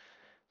phone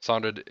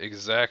sounded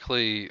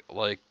exactly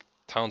like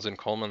Townsend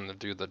Coleman, the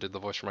dude that did the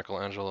voice for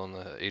Michelangelo in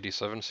the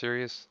 '87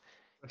 series.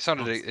 He That's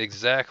sounded awesome.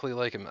 exactly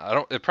like him. I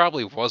don't. It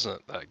probably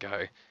wasn't that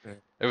guy. Yeah.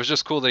 It was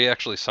just cool that he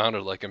actually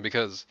sounded like him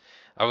because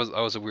I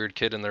was a weird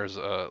kid and there's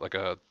like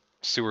a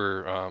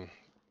sewer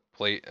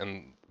plate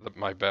in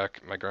my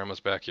grandma's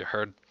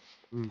backyard,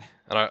 Mm.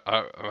 and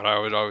I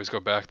would always go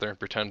back there and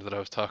pretend that I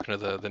was talking to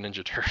the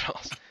Ninja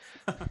Turtles.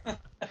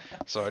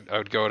 So I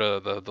would go to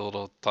the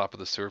little top of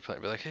the sewer plant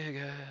and be like, "Hey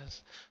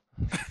guys,"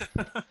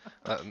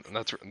 and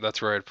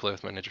that's where I'd play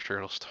with my Ninja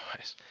Turtles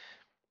toys.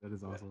 That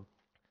is awesome.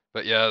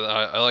 But yeah,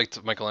 I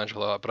liked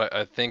Michelangelo a lot, but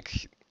I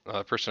think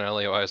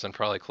personality-wise, I'm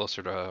probably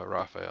closer to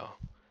Raphael,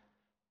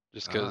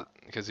 just Ah.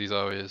 because he's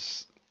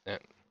always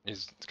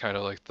he's kind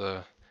of like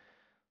the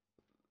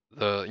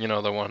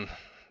the one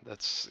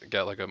that's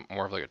got like a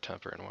more of like a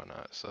temper and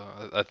whatnot. So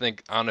I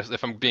think honest,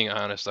 if I'm being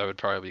honest, I would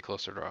probably be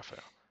closer to Raphael.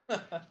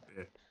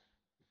 Yeah.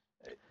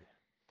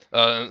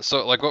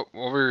 So like what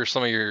were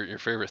some of your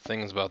favorite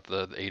things about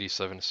the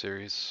 '87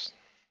 series?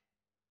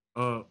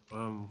 Well,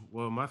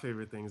 my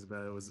favorite things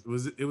about it was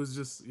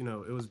just it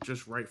was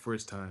just right for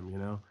its time.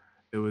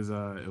 It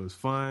was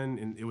fun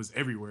and it was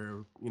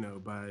everywhere.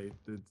 By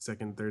the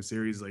second, third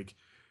series, like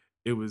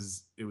it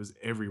was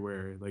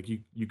everywhere. Like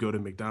you go to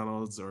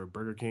McDonald's or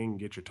Burger King and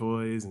get your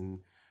toys,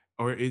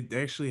 or it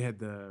actually had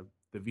the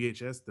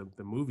VHS,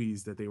 the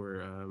movies that they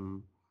were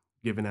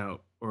giving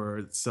out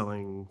or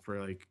selling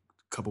for like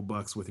a couple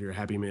bucks with your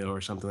Happy Meal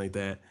or something like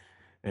that.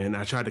 And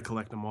I tried to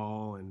collect them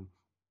all, and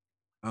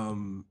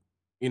um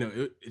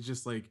it's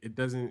just like it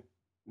doesn't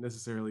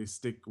necessarily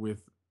stick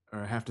with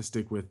or have to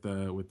stick with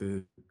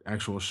the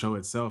actual show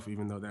itself,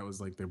 even though that was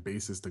like their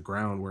basis, the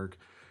groundwork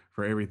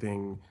for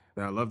everything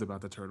that I loved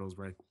about the turtles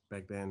right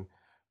back then.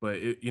 But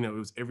it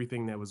was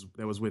everything that was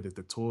with it,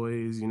 the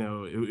toys.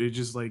 It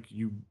just like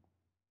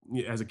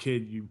as a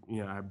kid,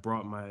 I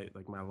brought my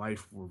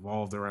life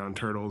revolved around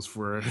turtles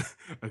for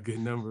a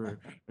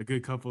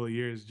good couple of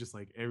years, just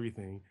like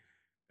everything.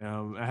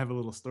 I have a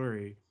little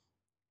story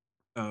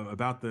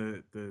about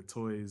the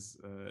toys.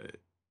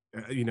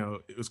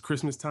 It was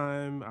Christmas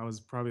time. I was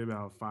probably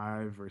about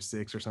 5 or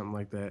 6 or something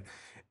like that,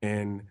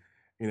 and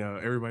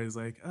everybody's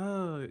like,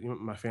 "Oh,"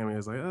 my family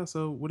was like, "Oh,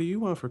 so what do you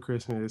want for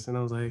Christmas?" And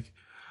I was like,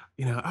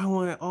 "I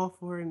want all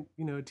four,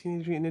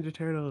 Teenage Mutant Ninja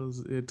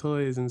Turtles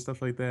toys and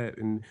stuff like that."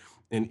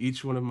 And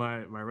each one of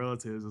my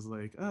relatives was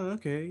like, "Oh,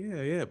 okay,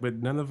 yeah, yeah," but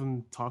none of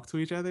them talk to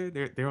each other.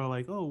 They're all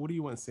like, "Oh, what do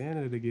you want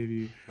Santa to give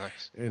you?"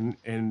 Nice.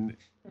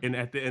 And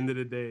at the end of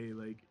the day,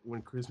 like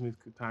when Christmas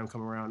time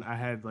come around, I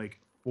had like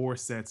 4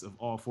 sets of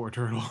all four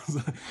turtles.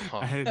 Oh,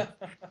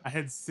 I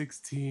had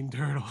 16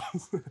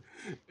 turtles.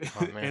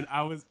 oh man.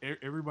 And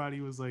everybody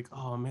was like,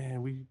 "Oh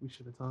man, we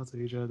should have talked to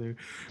each other."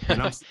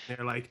 And I'm sitting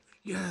there like,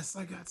 "Yes,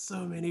 I got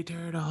so many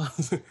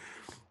turtles."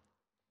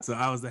 So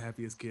I was the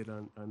happiest kid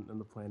on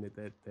the planet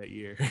that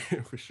year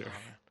for sure. Oh,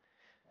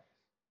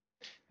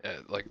 man. Yeah,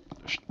 like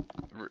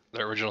the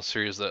original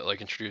series that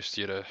like introduced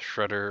you to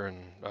Shredder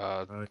and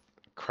Uh,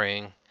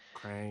 Krang,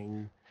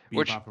 Krang,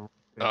 which Bebop and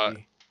uh,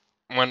 Rocksteady.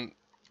 when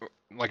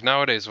like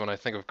nowadays when I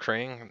think of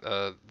Krang,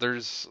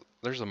 there's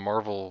a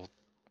Marvel,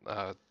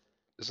 uh,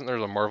 isn't there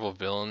a Marvel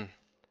villain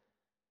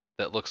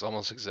that looks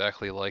almost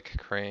exactly like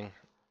Krang?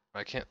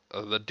 I can't,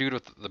 the dude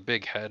with the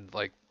big head,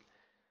 like,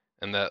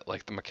 and that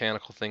like the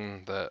mechanical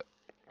thing that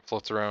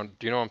floats around.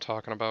 Do you know what I'm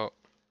talking about?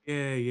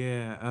 Yeah,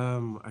 yeah.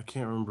 I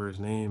can't remember his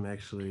name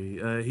actually.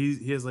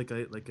 He has like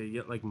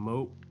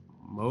Moto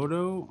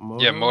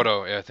Yeah, Moto.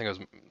 Moto. Yeah, I think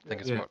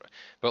it's Yeah, Moto.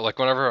 But like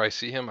whenever I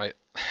see him, I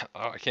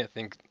can't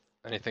think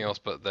anything else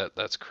but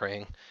that's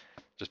Krang,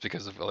 just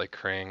because of like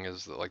Krang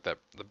is like that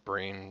the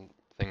brain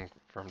thing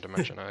from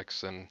Dimension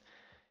X, and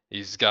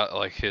he's got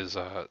like his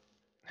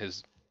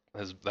his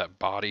that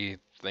body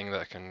thing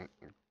that can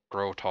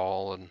grow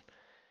tall and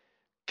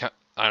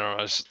I don't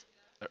know, just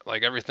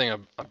like everything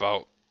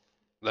about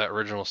that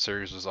original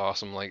series was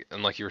awesome. Like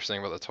and like you were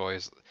saying about the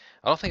toys,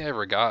 I don't think I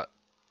ever got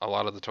a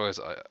lot of the toys.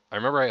 I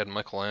remember I had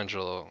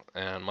Michelangelo,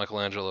 and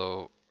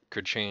Michelangelo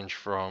could change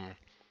from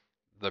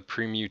the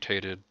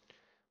pre-mutated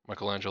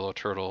Michelangelo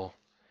turtle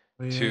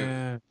oh, to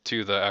yeah. the I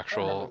remember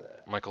actual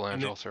that. And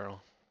Michelangelo that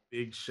turtle.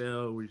 big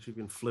shell which you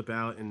can flip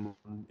out and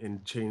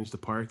change the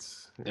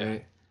parts, Yeah,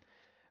 right?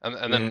 and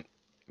Yeah.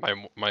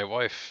 then my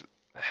wife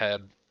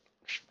had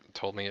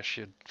told me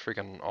she had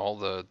freaking all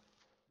the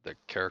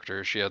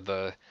characters. She had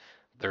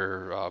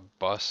their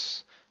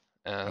bus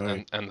All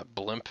right. and the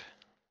blimp,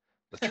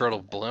 the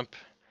turtle blimp,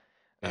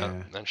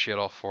 Yeah. And she had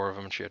all 4 of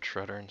them, and she had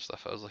Shredder and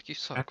stuff. I was like, you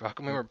suck. How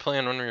come we were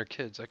playing when we were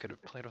kids? I could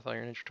have played with all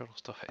your Ninja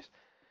Turtles toys.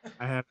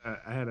 I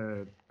had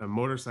a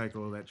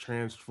motorcycle that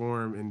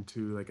transformed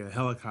into like a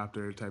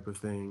helicopter type of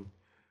thing.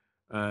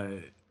 Uh,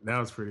 that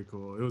was pretty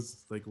cool. It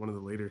was like one of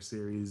the later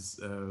series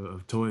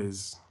of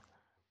toys,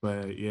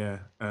 but yeah,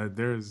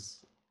 there's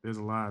a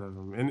lot of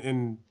them,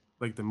 and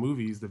like the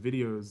movies, the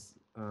videos.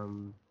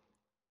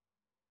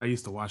 I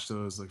used to watch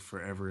those like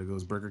forever.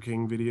 Those Burger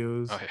King Oh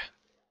videos. yeah.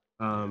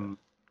 Um,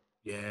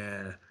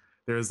 yeah,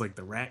 there's like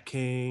the Rat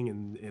King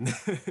and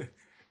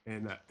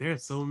and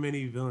there's so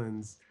many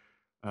villains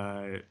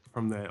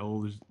from that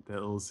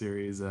old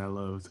series that I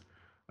loved.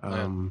 Man,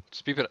 Um,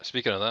 speaking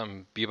of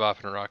them,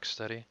 Bebop and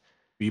Rocksteady.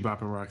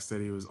 Bebop and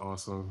Rocksteady was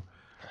awesome.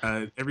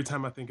 Every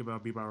time I think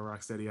about Bebop and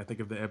Rocksteady, I think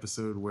of the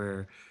episode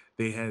where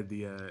they had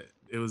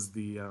it was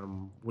the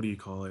what do you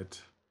call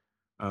it?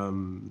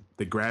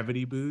 The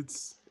gravity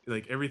boots.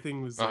 Like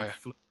everything was Oh like yeah.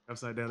 flipped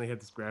upside down. They had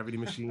this gravity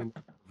machine,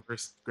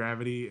 reverse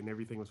gravity, and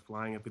everything was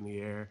flying up in the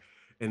air.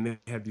 And they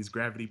had these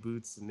gravity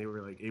boots, and they were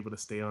like able to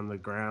stay on the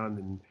ground,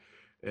 and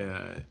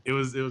it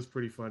was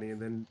pretty funny. And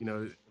then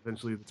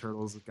eventually the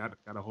turtles got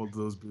a hold of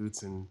those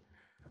boots, and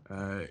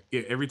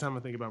yeah, every time I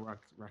think about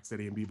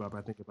Rocksteady and Bebop,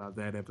 I think about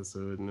that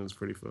episode, and it was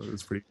pretty fun. It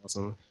was pretty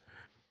awesome.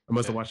 I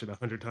must have Yeah. watched it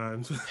 100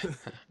 times.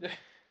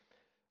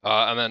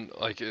 And then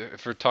like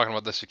if we're talking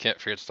about this, you can't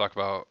forget to talk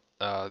about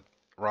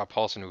Rob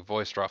Paulson, who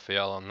voiced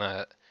Raphael on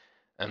that,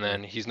 and Yeah.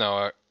 then he's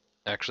now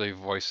actually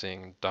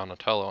voicing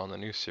Donatello on the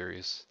new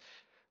series,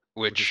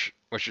 which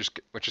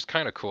is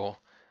kind of cool.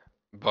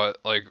 But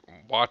like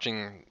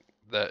watching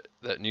that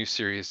new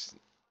series,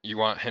 you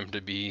want him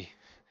to be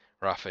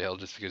Raphael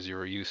just because you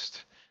were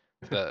used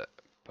to that.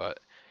 But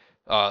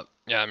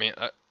yeah, I mean,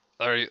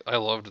 I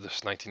loved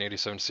this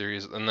 1987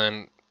 series, and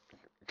then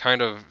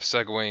kind of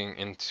segueing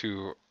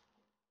into,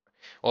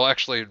 well,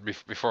 actually,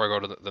 before I go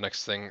to the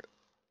next thing,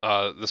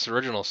 this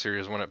original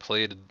series when it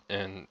played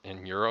in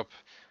Europe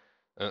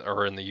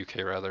or in the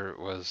UK rather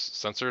was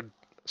censored,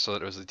 so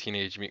that it was the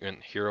Teenage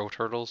Mutant Hero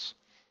Turtles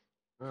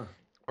Oh.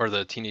 or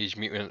the Teenage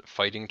Mutant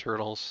Fighting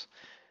Turtles,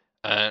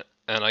 and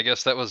I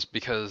guess that was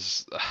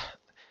because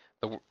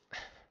the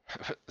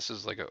this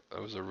is like it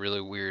was a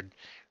really weird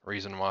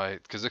reason why,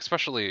 because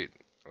especially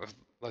with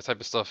that type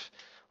of stuff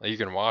that you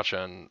can watch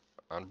on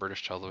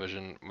British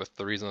television, with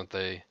the reason that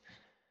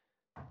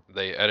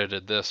they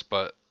edited this,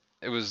 but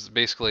it was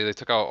basically they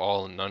took out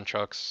all the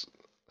nunchucks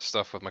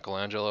stuff with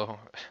Michelangelo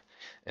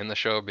in the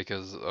show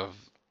because of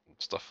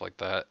stuff like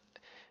that,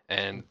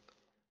 and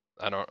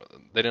I don't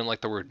they didn't like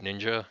the word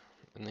ninja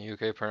in the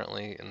UK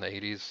apparently in the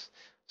 80s,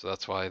 so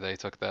that's why they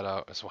took that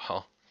out as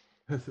well.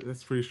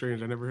 That's pretty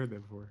strange. I never heard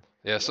that before.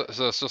 Yeah, so it's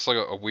just like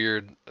a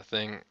weird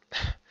thing.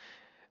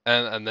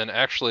 And then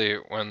actually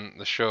when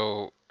the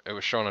show it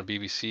was shown on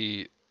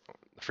BBC,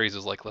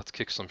 phrases like "let's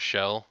kick some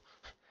shell"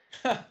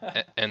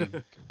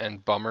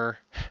 and "bummer"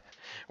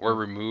 were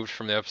removed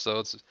from the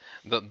episodes.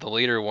 The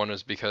later one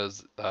is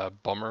because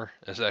 "bummer"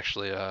 is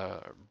actually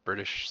a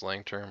British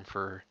slang term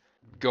for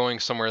going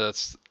somewhere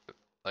that's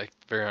like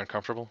very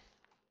uncomfortable.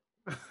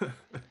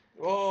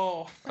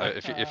 Oh.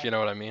 If you know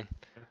what I mean.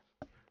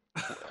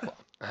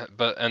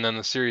 But and then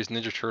the series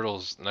Ninja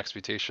Turtles: The Next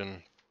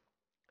Mutation,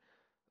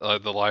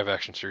 the live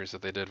action series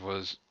that they did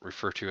was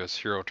referred to as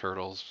Hero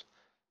Turtles,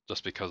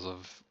 just because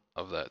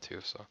of that too.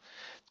 So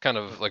it's kind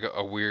of like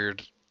a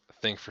weird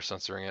thing for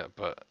censoring it,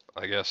 but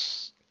I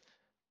guess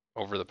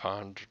Over the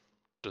Pond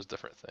does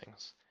different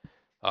things.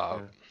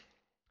 Uh,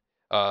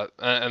 Yeah.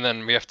 and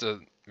then we have to,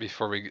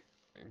 before we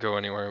go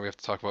anywhere, we have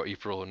to talk about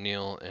April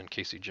O'Neil and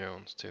Casey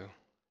Jones too.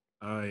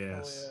 Oh Oh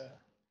yes. yeah.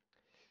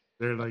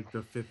 They're like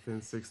the fifth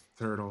and sixth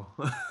turtle.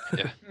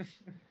 Yeah.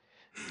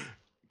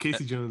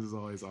 Casey Jones is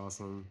always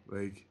awesome.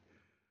 Like,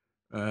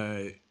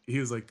 he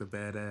was like the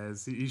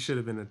badass. He should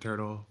have been a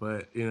turtle,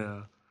 but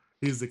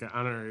he's like the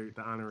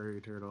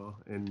honorary turtle,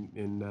 and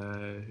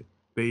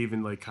they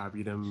even like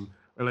copied him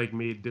or like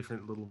made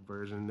different little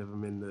version of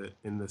him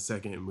in the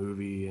second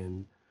movie,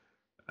 and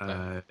Should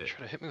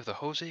have hit me with a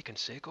Jose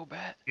Canseco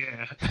bat.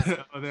 yeah,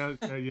 oh, yeah,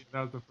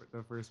 that was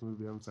the first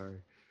movie. I'm sorry.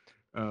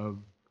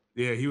 Um,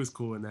 yeah, he was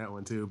cool in that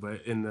one too,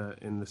 but in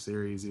the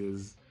series, he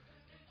was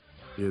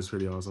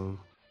pretty awesome.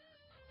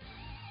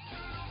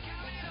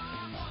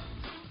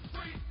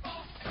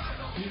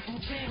 People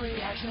chain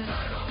reaction,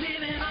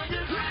 living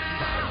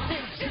underground.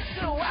 It's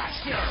so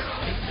action,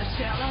 it's the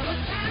shell of a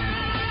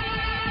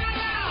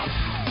town.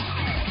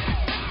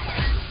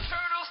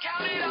 Turtles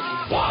count it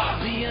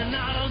off.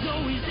 Leonardo's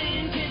always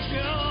in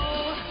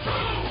control.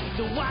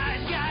 The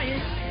wise guy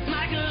is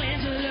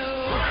Michelangelo.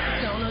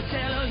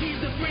 Donatello, he's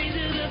the brains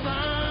of the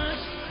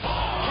bunch.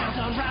 Counts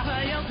on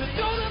Raphael to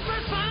throw the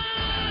first punch.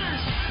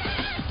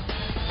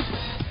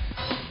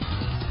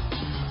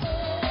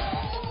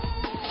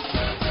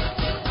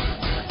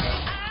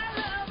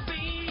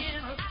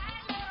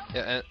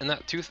 Yeah, and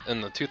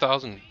in the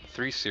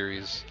 2003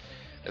 series,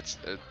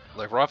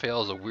 like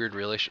Raphael is a weird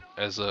relation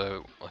as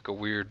a like a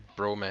weird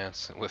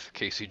bromance with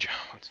Casey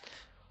Jones.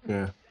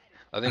 Yeah.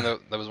 I think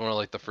that was one of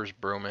like the first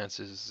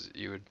bromances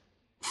you would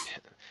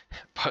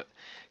but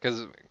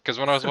because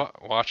when I was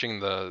watching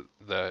the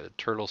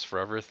Turtles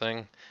Forever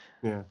thing,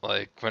 Yeah.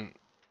 like when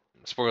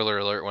spoiler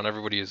alert, when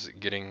everybody is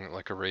getting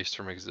like erased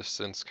from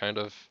existence, kind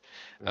of,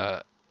 Yeah.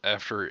 uh,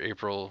 after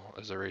April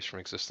is erased from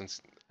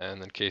existence,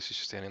 and then Casey's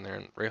just standing there,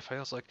 and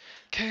Raphael's like,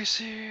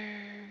 Casey.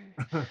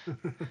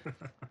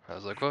 I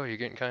was like, whoa, you're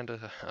getting kind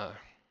of,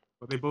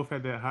 But they both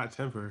had that hot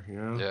temper, you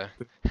know. yeah.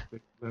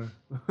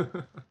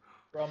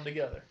 Throw them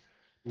together.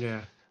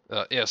 Yeah.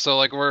 Yeah, so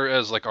like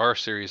whereas like our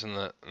series in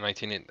the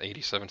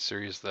 1987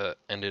 series that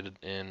ended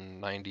in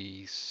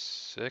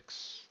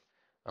 96,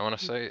 I want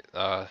to say,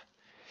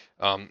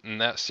 in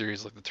that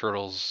series like the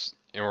Turtles,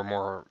 were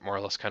more or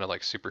less kind of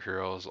like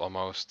superheroes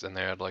almost, and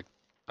they had like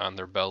on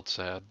their belts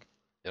had,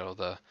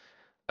 the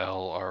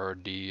L, R,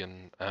 D,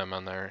 and M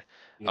on there.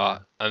 Yeah.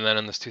 And then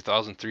in this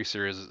 2003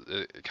 series,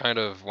 it kind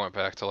of went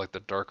back to like the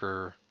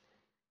darker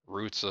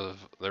roots of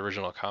the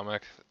original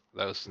comic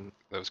that was Mm.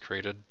 that was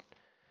created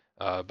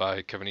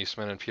by Kevin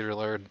Eastman and Peter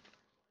Laird.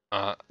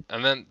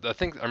 And then I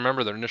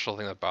remember the initial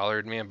thing that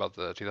bothered me about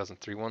the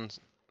 2003 ones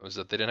was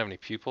that they didn't have any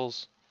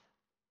pupils.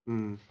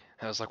 Mm.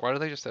 And I was like, why do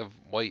they just have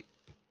white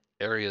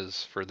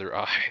areas for their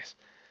eyes?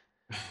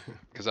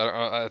 Because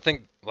I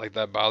think like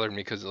that bothered me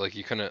because like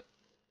you couldn't.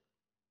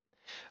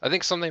 I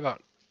think something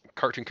about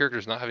cartoon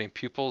characters not having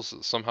pupils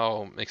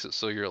somehow makes it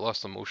so you're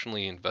less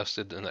emotionally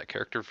invested in that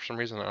character for some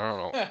reason. I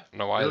don't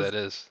know It why was that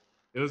is.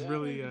 it was Yeah,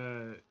 really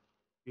maybe.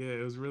 yeah,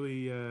 it was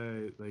really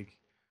like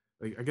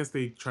I guess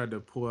they tried to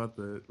pull out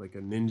the like a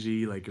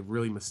ninja, like a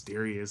really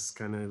mysterious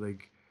kind of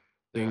like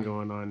thing Yeah,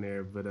 going on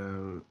there, but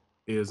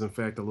it was in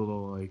fact a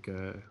little like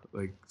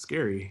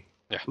scary.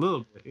 yeah. A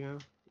little bit, you know.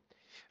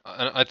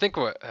 And I think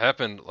what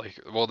happened, like,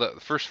 well, the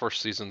first four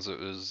seasons it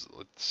was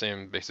like the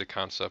same basic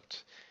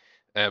concept.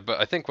 But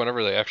I think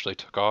whenever they actually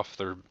took off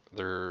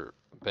their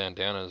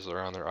bandanas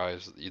around their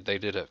eyes, they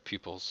did have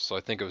pupils. So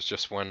I think it was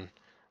just when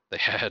they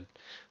had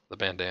the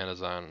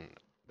bandanas on,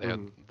 they had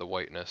Mhm. the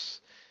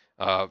whiteness.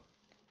 Uh,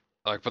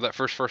 like, but that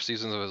first four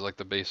seasons it was like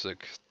the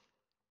basic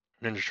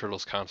Ninja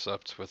Turtles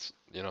concept with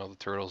the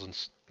Turtles and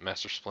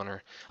Master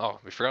Splinter. Oh,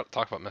 we forgot to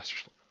talk about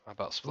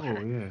about Oh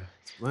Splinter. yeah,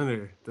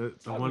 Splinter, the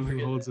How did we one who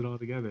forget holds that? it all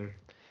together.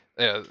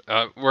 Yeah,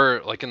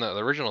 where like in the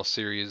original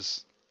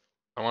series,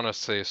 I want to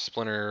say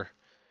Splinter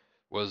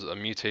was the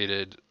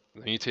mutated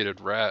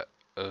rat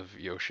of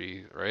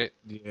Yoshi, right?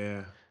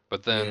 Yeah,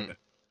 But yeah, then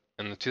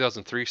in the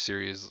 2003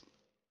 series,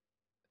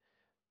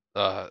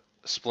 uh,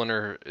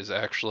 Splinter is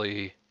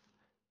actually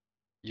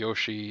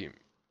Yoshi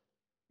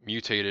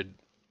mutated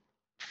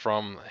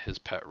from his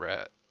pet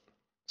rat.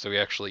 So he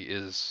actually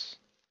is.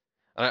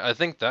 I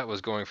think that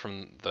was going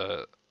from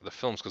the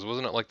films, because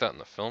wasn't it like that in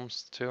the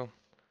films too?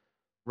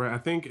 right. I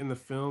think in the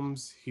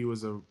films he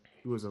was a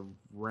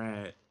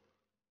rat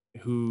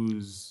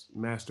whose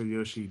Master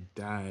Yoshi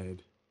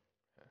died,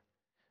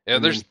 Yeah, and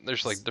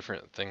there's like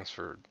different things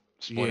for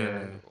Splinter,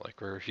 yeah, like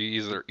where he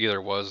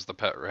either was the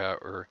pet rat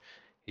or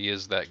he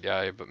is that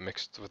guy but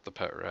mixed with the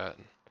pet rat.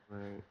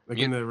 right. Like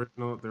in Mute.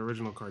 the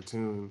original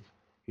cartoon,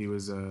 he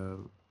was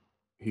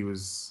he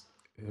was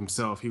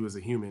himself. He was a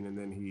human, and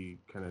then he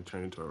kind of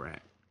turned into a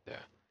rat. Yeah.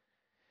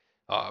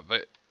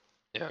 But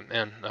yeah,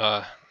 man.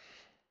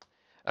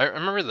 I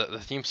remember that the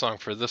theme song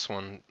for this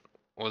one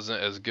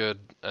wasn't as good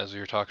as we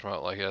were talking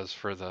about, like as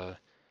for the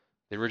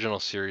original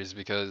series,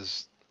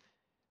 because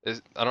I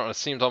don't know, it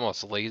seemed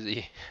almost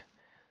lazy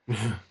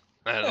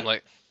and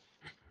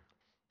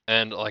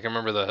like I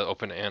remember the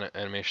open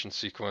animation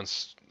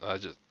sequence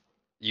just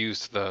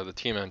used the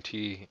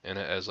TMNT in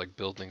it as like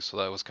buildings, so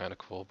that was kind of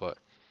cool. But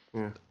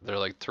Yeah. they're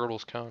like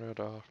turtles counted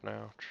off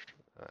now,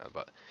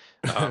 but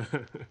uh,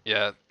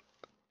 yeah,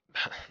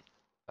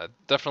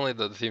 definitely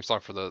the theme song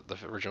for the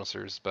original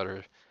series is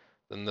better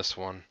than this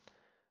one.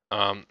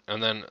 And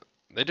then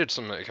they did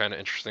something kind of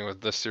interesting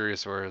with this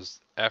series, whereas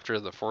after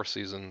the fourth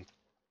season,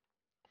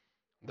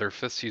 their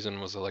fifth season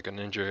was like a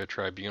Ninja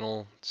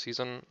Tribunal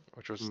season,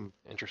 which was Mm,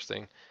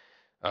 interesting,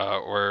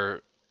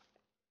 where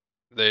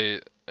they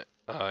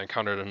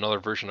encountered another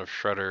version of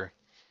Shredder,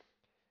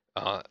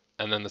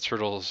 and then the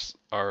turtles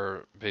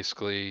are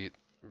basically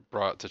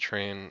brought to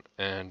train,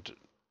 and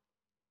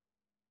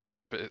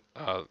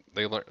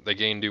they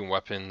gain new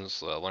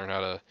weapons, learn how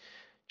to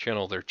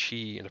channel their chi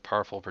into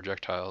powerful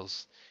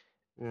projectiles,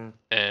 yeah.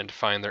 and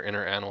find their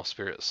inner animal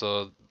spirit.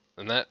 So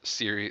in that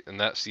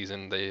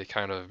season, they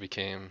kind of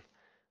became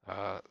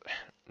uh,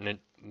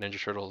 Ninja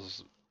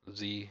Turtles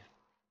Z,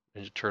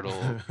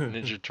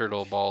 Ninja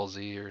Turtle Ball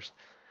Z, or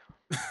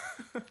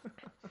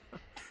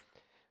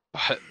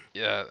but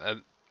yeah.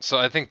 So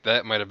I think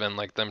that might have been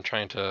like them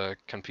trying to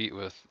compete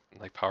with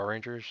like Power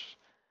Rangers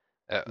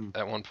Mm.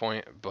 at one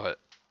point, but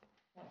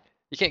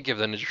you can't give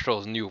the Ninja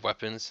Turtles new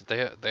weapons. They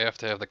have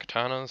to have the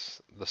katanas,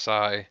 the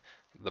sai,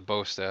 the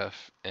bow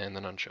staff, and the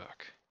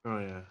nunchuck. Oh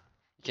yeah.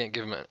 You can't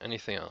give them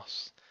anything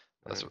else.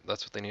 Right.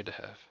 That's what they need to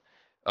have.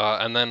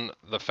 And then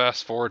the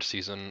fast forward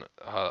season,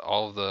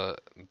 all of the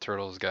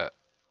turtles got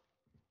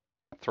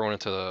thrown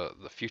into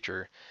the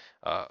future,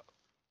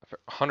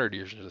 100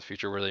 years into the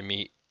future, where they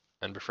meet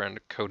and befriend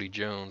Cody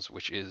Jones,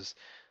 which is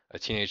a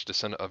teenage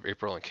descendant of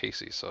April and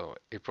Casey. So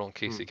April and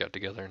Casey Hmm. got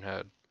together and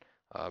had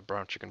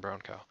brown chicken,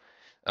 brown cow.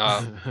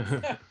 Uh,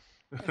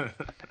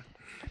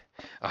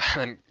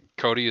 and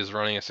Cody is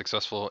running a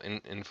successful,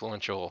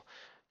 influential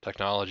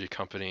technology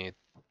company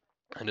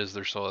and is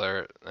their sole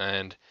heir.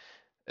 And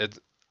it's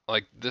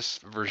like this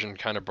version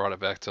kind of brought it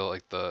back to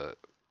like the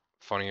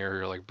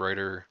funnier, like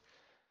brighter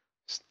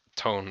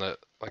tone that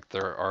like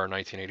our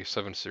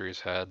 1987 series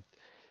had,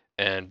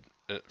 and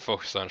it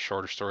focused on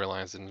shorter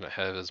storylines and didn't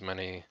have as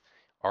many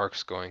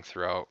arcs going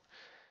throughout.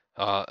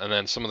 And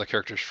then some of the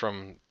characters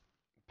from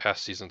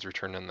past seasons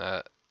returned in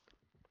that.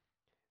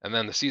 And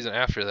then the season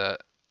after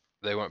that,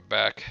 they went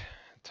back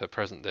to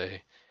present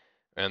day,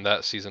 and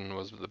that season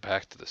was the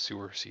Back to the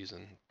Sewer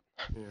season.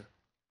 Yeah.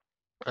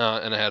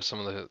 And it had some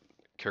of the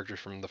characters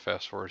from the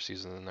Fast Forward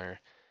season in there.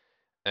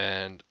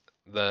 And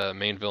the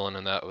main villain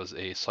in that was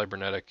a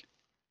cybernetic,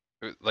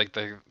 like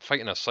they fight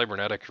in a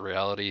cybernetic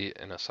reality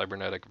and a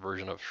cybernetic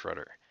version of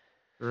Shredder.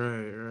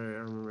 Right, right.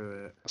 I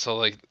remember that. So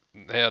like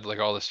they had like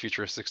all this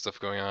futuristic stuff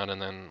going on,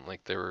 and then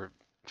like they were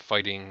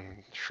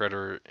fighting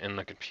Shredder in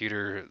the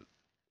computer.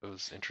 It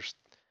was interesting.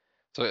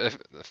 So it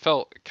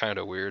felt kind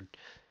of weird,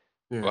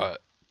 Yeah.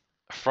 but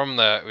from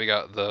that we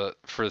got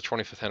for the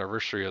 25th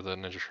anniversary of the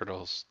Ninja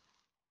Turtles,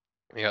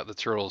 we got the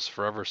Turtles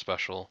Forever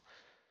special,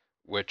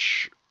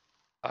 which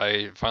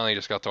I finally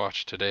just got to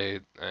watch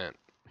today. And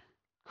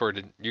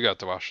Corey, you got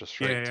to watch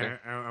this, right? Yeah, Too?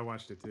 yeah, I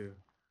watched it too.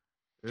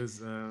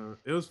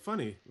 It was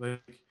funny.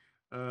 Like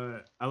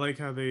I like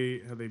how they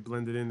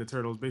blended in the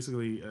turtles.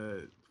 Basically,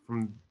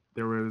 from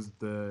there was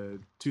the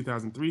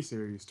 2003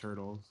 series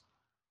Turtles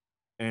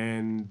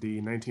and the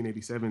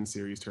 1987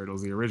 series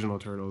Turtles, the original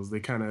Turtles. They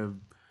kind of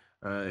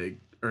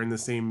are in the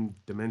same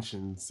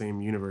dimension,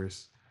 same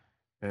universe,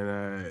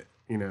 and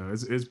you know,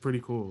 it's pretty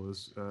cool.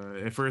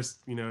 At first,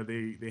 you know,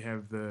 they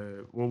have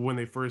when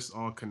they first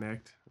all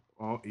connect,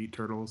 all eight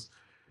turtles.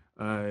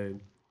 Uh,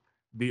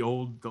 the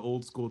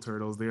old school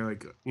turtles, they're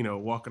like, you know,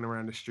 walking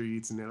around the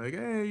streets and they're like,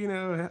 hey, you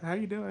know, how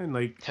you doing,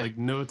 like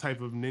no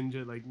type of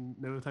ninja, like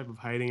no type of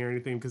hiding or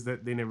anything, because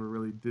that they never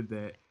really did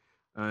that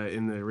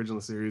in the original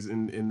series.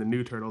 In the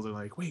new turtles are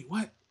like, wait,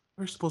 what,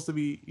 we're supposed to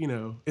be, you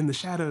know, in the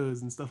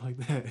shadows and stuff like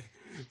that.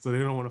 So they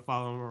don't want to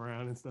follow them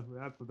around and stuff.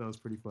 I thought that was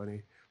pretty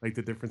funny, like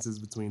the differences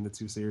between the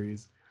two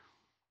series.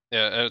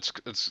 Yeah, and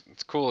it's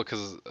cool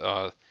because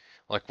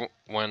like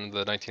when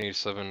the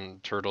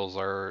 1987 Turtles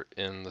are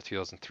in the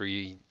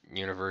 2003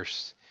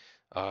 universe,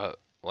 uh,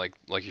 like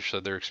you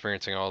said, they're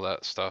experiencing all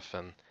that stuff,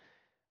 and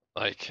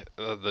like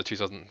the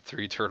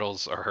 2003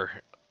 Turtles are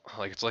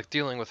like it's like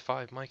dealing with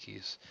five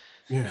Mikeys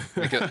Yeah.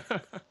 because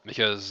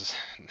because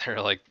they're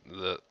like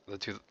the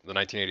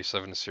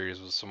 1987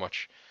 series was so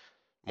much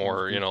So much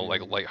more, you know,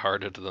 like goofier.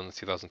 lighthearted than the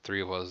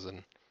 2003 was,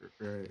 and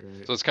Right,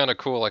 right. so it's kind of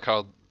cool like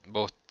how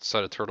both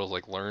set of turtles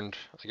like learned,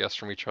 I guess,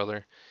 from each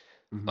other.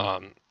 Hmm.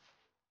 Um,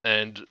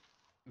 and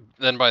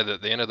then by the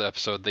end of the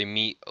episode, they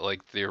meet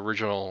like the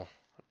original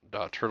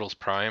Turtles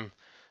Prime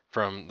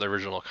from the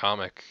original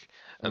comic,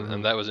 and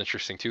Hmm. that was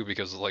interesting too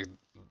because like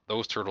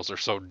those turtles are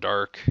so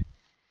dark,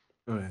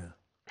 Oh yeah.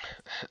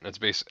 and it's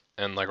based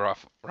and like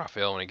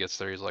Raphael when he gets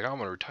there, he's like, I'm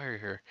gonna retire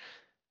here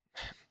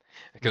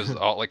because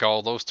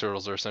all those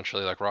turtles are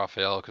essentially like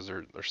Raphael because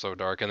they're so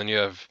dark, and then you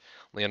have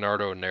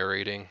Leonardo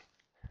narrating,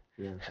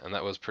 Yeah. and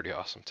that was pretty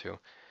awesome too.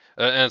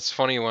 And it's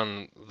funny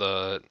when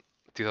the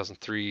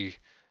 2003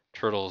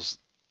 Turtles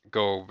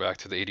go back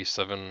to the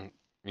 87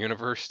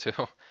 universe too,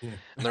 Yeah.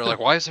 and they're like,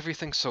 "Why is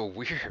everything so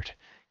weird?"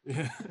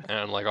 Yeah.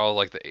 And like all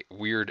like the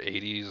weird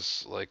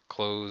 80s like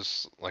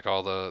clothes, like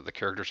all the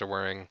characters are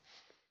wearing,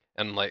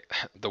 and like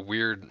the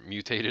weird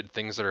mutated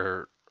things that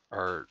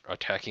are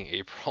attacking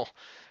April.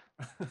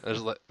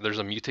 There's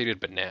a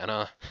mutated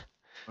banana,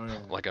 Oh yeah.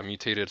 like a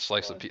mutated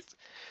slice of What? pizza.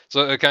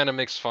 So it kind of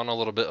makes fun a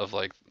little bit of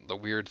like the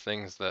weird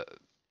things that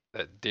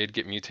did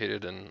get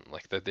mutated and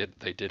like that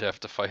they did have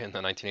to fight in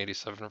the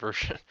 1987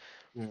 version.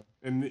 Yeah.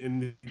 And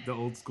in the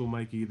old school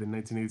Mikey, the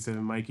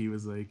 1987 Mikey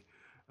was like,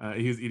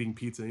 he was eating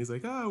pizza and he's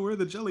like, oh, where are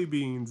the jelly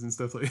beans and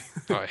stuff like.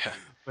 Oh yeah,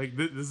 Like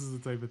this is the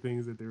type of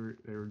things that they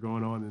were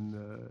going on in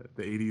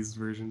the 80s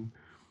version.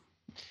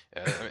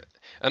 yeah.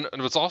 I mean,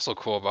 and what's also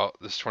cool about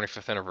this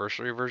 25th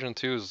anniversary version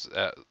too is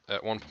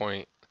at one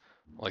point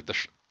like the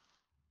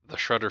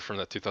Shredder from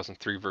the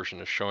 2003 version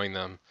is showing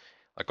them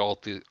like all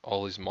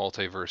these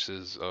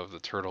multiverses of the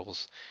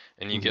turtles,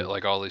 and you get Hmm.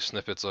 like all these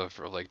snippets of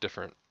like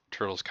different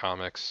turtles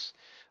comics.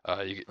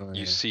 Oh You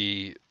yeah.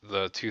 see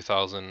the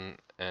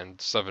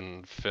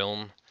 2007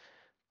 film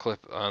clip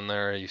on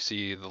there. You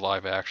see the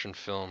live action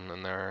film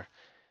in there,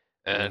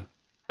 Yeah. and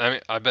I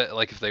mean I bet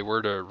like if they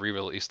were to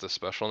re-release the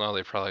special now,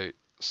 they probably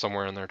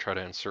somewhere in there try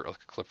to insert like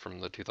a clip from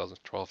the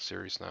 2012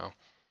 series now.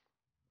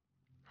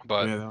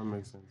 But Yeah, that would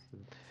make sense too.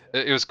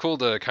 it was cool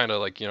to kind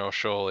of like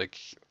show like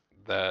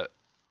that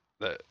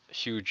that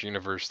huge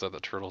universe that the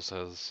Turtles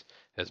has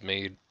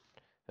made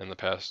in the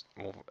past,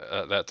 well,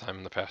 at that time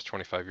in the past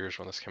 25 years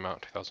when this came out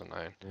in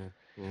 2009.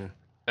 Yeah. Yeah.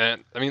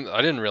 And I mean,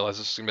 I didn't realize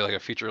this was gonna be like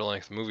a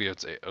feature-length movie.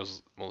 It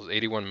was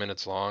 81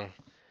 minutes long.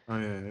 Oh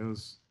yeah. It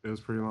was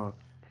pretty long.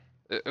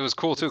 it was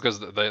cool too because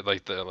they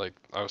like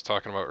I was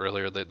talking about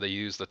earlier they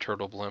used the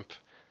turtle blimp.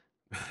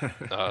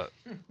 Uh,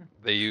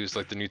 they used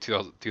like the new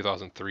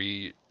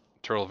 2003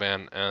 turtle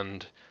van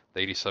and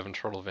the 87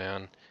 turtle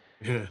van.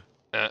 Yeah.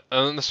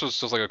 And this was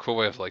just like a cool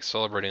way of like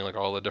celebrating like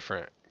all the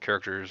different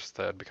characters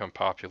that had become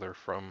popular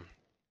from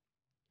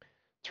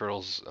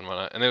Turtles and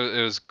whatnot. And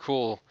it was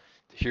cool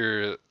to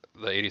hear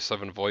the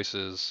 87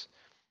 voices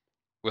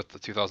with the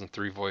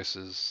 2003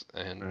 voices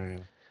and Oh,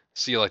 yeah.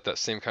 see like that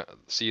same kind,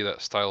 see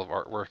that style of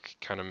artwork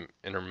kind of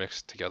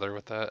intermixed together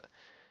with that.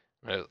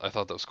 I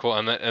thought that was cool,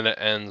 and it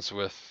ends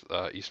with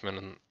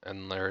Eastman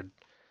and Laird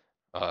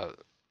uh,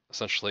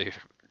 essentially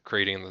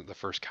creating the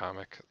first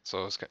comic.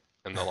 So it was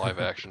in the live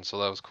action, so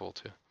that was cool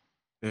too.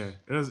 Yeah,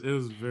 it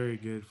was very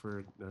good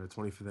for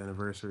 25th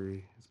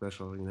anniversary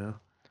special.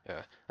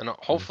 Yeah, and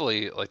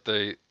hopefully like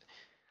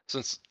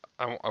since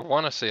I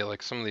want to say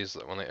like some of these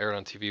when they aired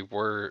on TV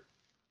were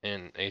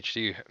in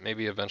HD,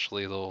 maybe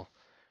eventually they'll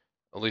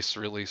at least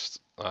release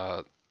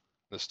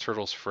this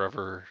Turtles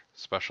Forever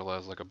special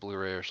as like a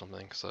Blu-ray or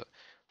something, because that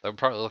would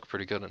probably look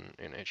pretty good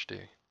in HD.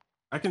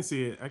 I can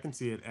see it. I can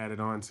see it added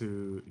on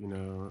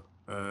to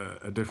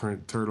a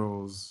different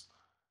Turtles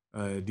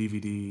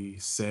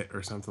DVD set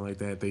or something like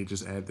that. They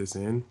just add this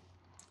in.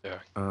 Yeah.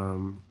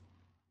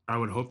 I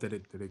would hope that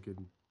it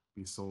could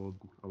be sold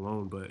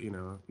alone, but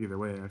either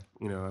way,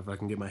 if I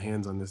can get my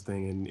hands on this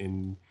thing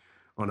in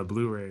on a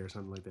Blu-ray or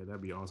something like that,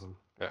 that'd be awesome.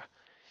 Yeah.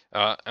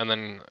 And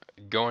then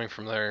going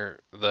from there,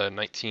 the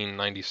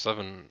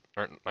 1997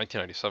 or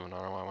 1997, I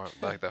don't know why I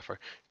went back that far.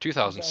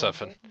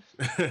 2007,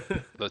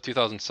 the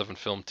 2007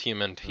 film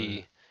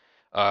TMNT,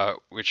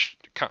 which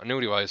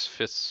continuity-wise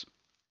fits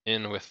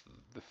in with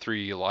the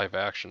three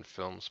live-action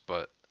films,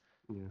 but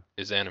Yeah.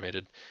 is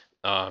animated,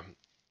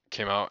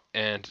 came out.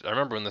 And I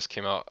remember when this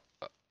came out,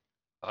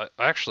 I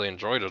actually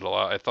enjoyed it a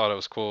lot. I thought it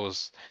was cool.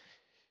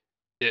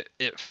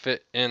 It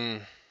fit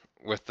in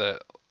with the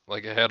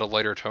like it had a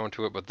lighter tone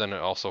to it, but then it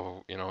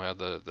also had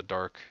the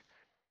dark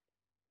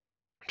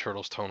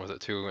Turtles tone with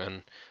it too.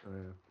 And Oh,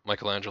 yeah.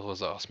 Michelangelo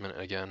was awesome in it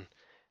again.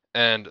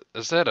 And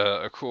is that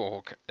a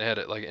cool? It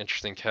had like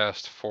interesting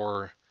cast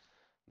for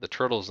the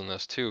Turtles in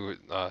this too.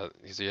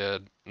 He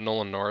had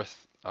Nolan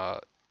North.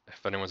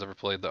 If anyone's ever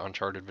played the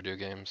Uncharted video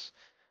games,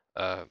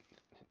 uh,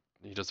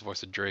 he does the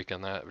voice of Drake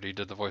in that, but he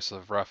did the voice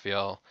of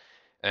Raphael.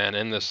 And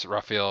in this,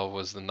 Raphael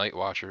was the Night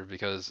Watcher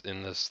because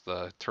in this,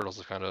 the Turtles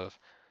have kind of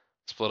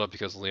split up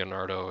because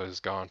Leonardo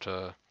has gone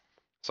to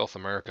South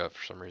America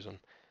for some reason.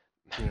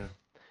 Yeah.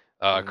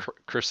 Yeah.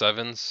 Chris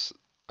Evans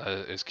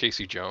is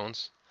Casey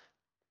Jones.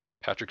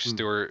 Patrick Hmm.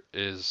 Stewart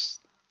is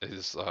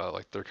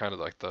like they're kind of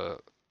like the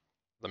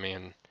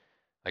main,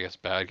 I guess,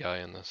 bad guy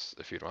in this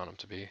if you'd want him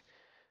to be.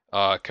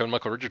 Kevin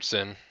Michael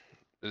Richardson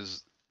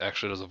is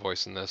actually does a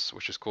voice in this,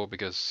 which is cool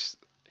because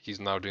he's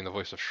now doing the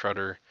voice of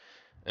Shredder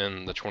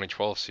in the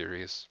 2012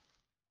 series.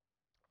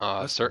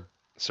 That's cool.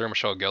 Sarah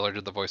Michelle Gellar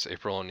did the voice of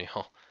April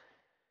O'Neil.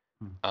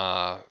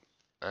 Hmm.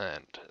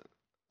 And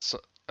so,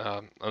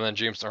 and then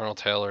James Arnold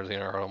Taylor,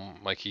 Leonardo,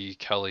 Mikey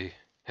Kelly,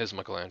 his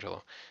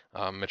Michelangelo,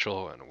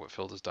 Mitchell and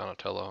Whitfield is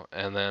Donatello,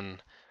 and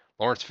then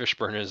Lawrence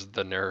Fishburne is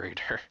the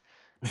narrator,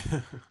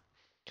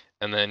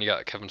 and then you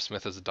got Kevin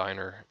Smith as a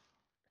diner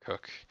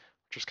cook,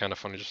 which is kind of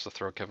funny just to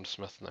throw Kevin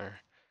Smith in there.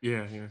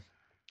 Yeah, yeah.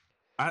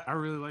 I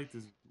really like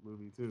this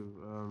movie too.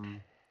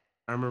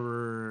 I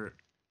remember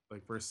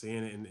like first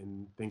seeing it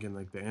and thinking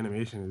like the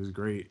animation is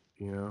great.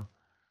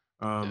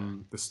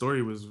 The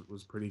story was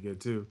pretty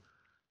good too.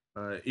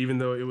 Even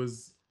though it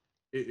was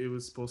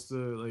supposed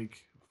to like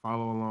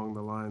follow along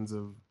the lines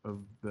of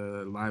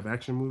the live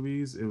action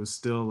movies, it was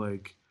still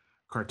like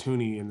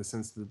cartoony in the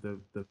sense that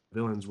the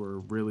villains were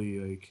really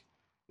like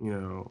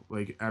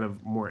like out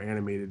of more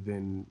animated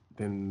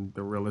than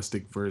the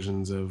realistic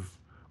versions of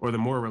or the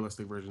more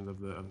realistic versions of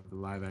the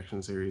live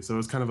action series. So it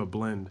was kind of a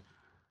blend,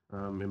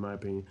 in my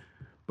opinion.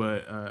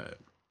 But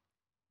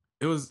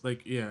it was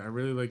like, yeah, I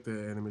really like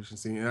the animation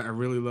scene. I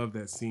really love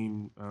that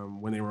scene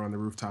when they were on the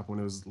rooftop when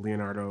it was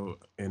Leonardo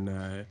and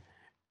the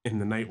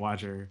Night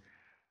Watcher,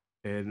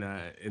 and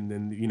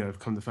then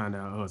come to find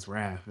out, oh, it's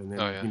Raph, and then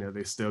Oh yeah.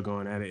 they're still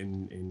going at it,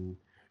 and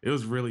it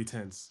was really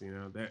tense.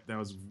 That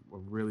was a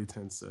really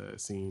tense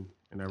scene,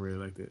 and I really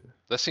liked it.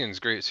 That scene's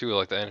great too,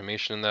 like the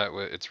animation in that.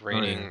 It's Oh yeah,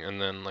 raining,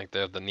 and then like they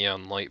have the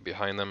neon light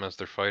behind them as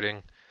they're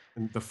fighting.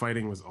 and the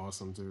fighting was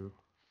awesome too.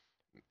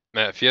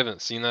 Matt, if you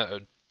haven't seen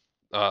that,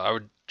 I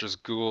would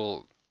just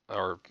Google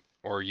or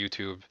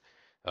YouTube,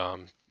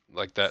 um,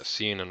 like that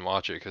scene and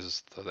watch it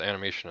because the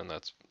animation and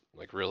that's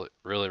like really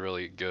really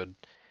really good,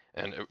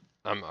 and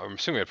I'm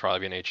assuming it'd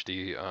probably be in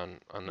HD Yeah.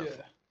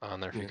 on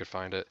there if you Yeah. could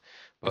find it,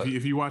 If but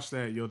you watch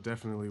that, you'll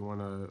definitely want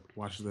to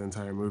watch the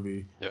entire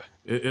movie. yeah.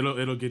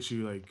 It'll get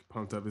you like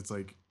pumped up. It's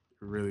like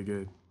really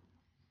good.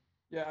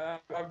 Yeah,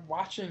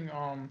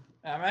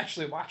 I'm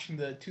actually watching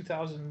the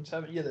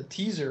 2007, the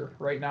teaser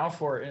right now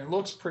for it, and it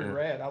looks pretty Yeah.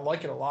 rad. I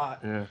like it a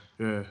lot. Yeah,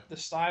 yeah, The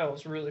style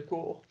is really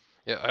cool.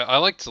 Yeah, I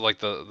liked like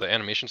the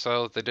animation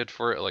style that they did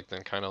for it, like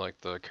then kind of like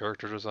the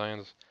character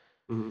designs,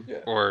 hmm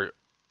Yeah. or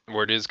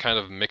where it is kind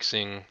of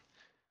mixing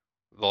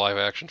the live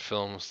action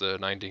films, the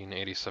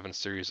 1987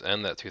 series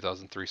and that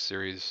 2003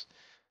 series,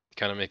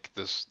 kind of make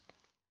this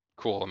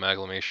cool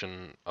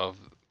amalgamation of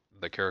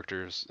the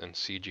characters in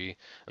CG.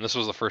 And this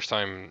was the first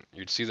time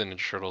you'd see the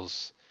Ninja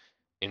Turtles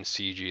in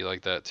CG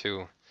like that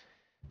too.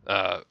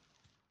 Uh,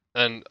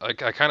 and I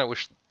kind of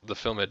wish the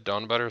film had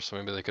done better, so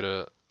maybe they could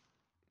have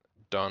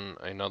done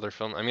another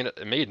film. I mean,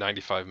 it made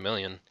 95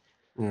 million,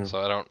 Yeah.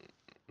 so I don't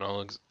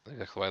know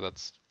exactly why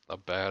that's a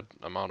bad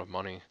amount of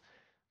money.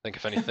 I think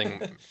if anything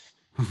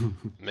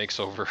makes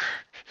over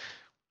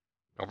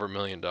 $1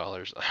 million.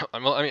 I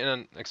mean,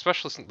 and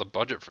especially since the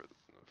budget for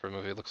the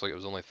movie looks like it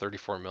was only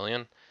 34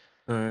 million.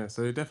 Yeah,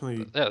 so they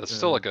definitely, Yeah, that's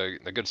still like a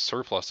good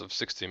surplus of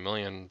 60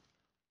 million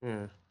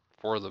yeah,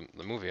 for the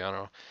movie. I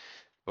don't know,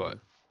 yeah,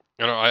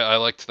 but I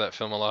liked that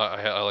film a lot.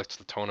 I liked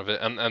the tone of it,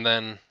 and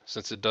then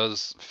since it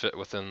does fit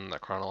within the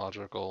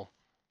chronological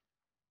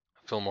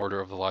film order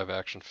of the live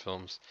action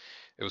films,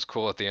 it was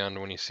cool at the end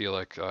when you see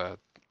like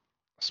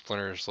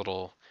Splinter's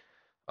little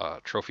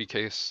trophy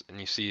case, and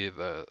you see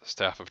the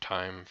Staff of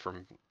Time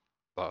from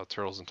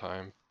Turtles in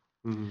Time,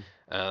 hmm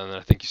and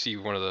I think you see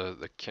one of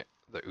the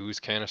ooze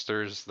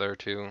canisters there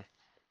too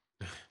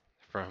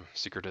from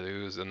Secret of the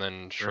Ooze, and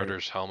then right,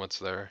 Shredder's helmet's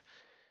there.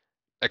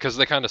 Because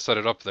they kind of set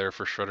it up there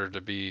for Shredder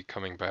to be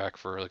coming back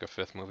for like a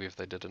fifth movie if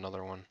they did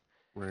another one.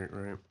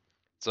 right.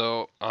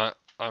 So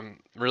I'm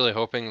really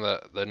hoping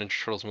that the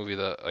Ninja Turtles movie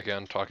that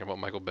again talking about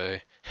Michael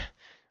Bay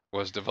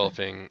was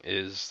developing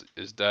is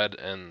dead,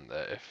 and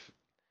that if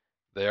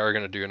they are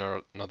gonna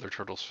do another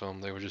Turtles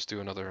film, they would just do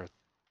another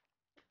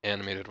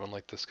animated one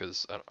like this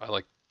because I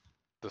like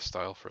the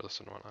style for this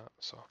and whatnot.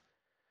 So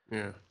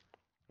Yeah,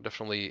 I'm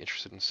definitely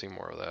interested in seeing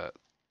more of that.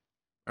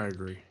 I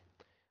agree.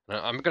 And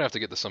I'm gonna have to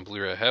get this on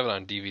Blu-ray. I have it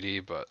on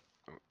DVD, but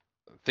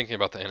thinking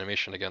about the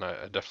animation again,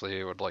 I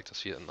definitely would like to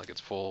see it in like its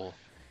full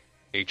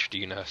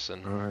HD-ness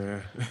and Oh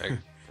yeah. like,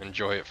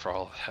 enjoy it for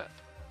all of that.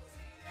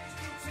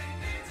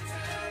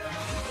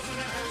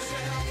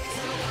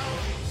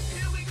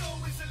 Here we go,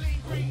 it's a lean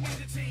green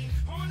ninja team.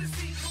 On the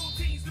scene, cool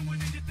teens doing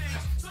ninja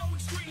things. So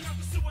extreme, I'm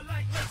pursuing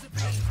like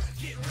recipe.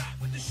 Get right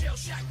with the shell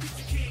shock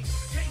pizza king.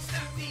 Can't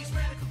stop these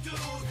radical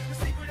dudes. The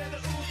secret of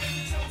the ooze is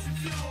the chosen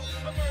few.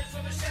 Emerge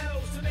from the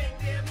shadows to make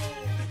their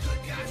move. The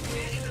good guys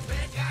win and the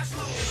bad guys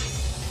lose.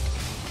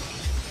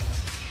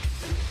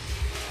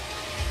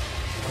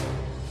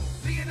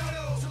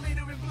 Leonardo's a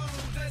leader in blue.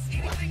 Does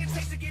anything it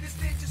takes to get his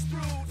ninjas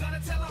through.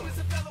 Donatello is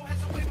a fellow, has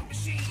a way with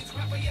machines.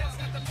 Raphael's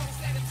got the most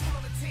attitude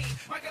on the team.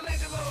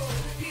 Michelangelo,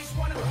 he's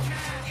one of a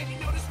kind. And you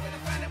notice where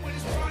to find it when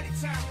it's party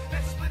time.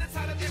 That's a split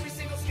out of every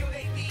single skill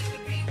they need to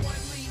be one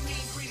lean,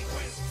 mean, greedy,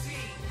 graceful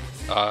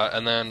team.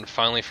 And then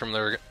finally from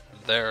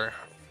there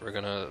we're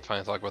gonna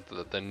finally talk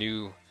about the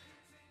new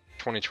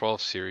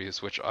 2012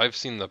 series, which I've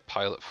seen the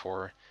pilot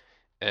for,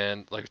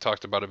 and like we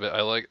talked about a bit,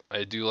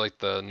 I do like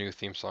the new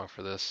theme song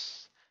for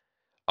this.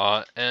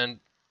 And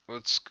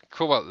what's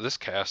cool about this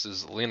cast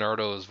is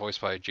Leonardo is voiced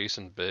by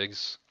Jason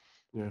Biggs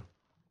Yeah.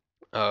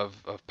 of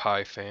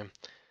Pi fame.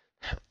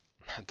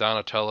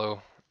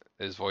 Donatello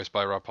is voiced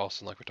by Rob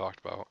Paulson, like we talked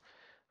about.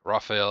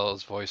 Raphael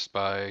is voiced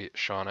by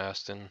Sean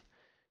Astin,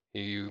 who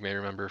you may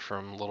remember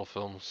from little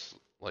films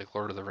like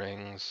Lord of the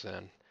Rings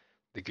and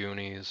The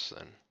Goonies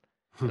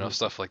and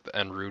stuff like that,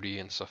 and Rudy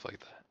and stuff like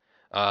that.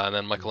 And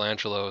then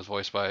Michelangelo is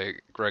voiced by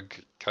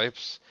Greg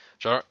Kipes.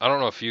 Which I don't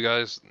know if you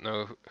guys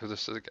know who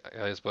this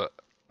guy is, but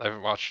I've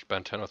watched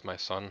Ben 10 with my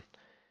son.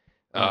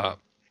 Uh,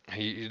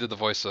 he did the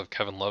voice of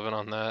Kevin Levin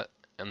on that,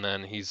 and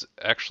then he's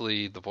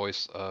actually the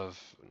voice of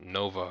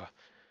Nova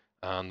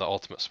on the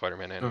Ultimate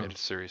Spider-Man animated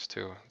series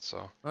too.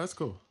 So Oh, that's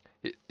cool.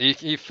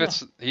 he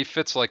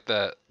fits like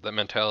that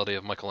mentality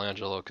of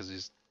Michelangelo because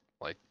he's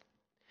like,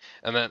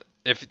 and then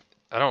if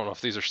I don't know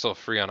if these are still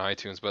free on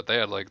iTunes, but they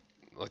had like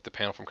the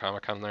panel from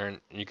Comic Con there, and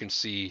you can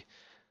see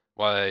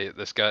why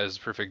this guy is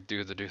the perfect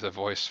dude to do the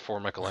voice for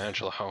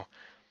Michelangelo,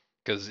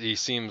 because he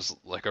seems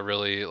like a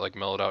really like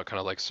mellowed out kind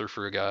of like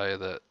surfer guy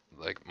that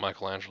like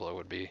Michelangelo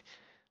would be. Yeah.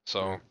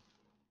 So,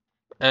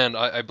 and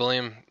I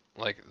blame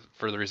like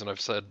for the reason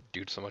I've said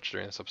dude so much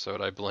during this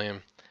episode, I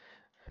blame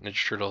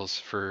Ninja Turtles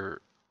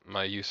for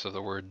my use of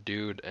the word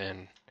dude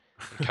and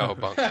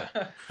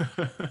cowabunga.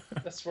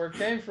 That's where it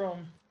came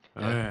from.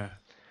 Oh yeah.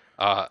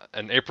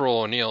 And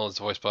April O'Neil is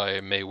voiced by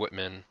Mae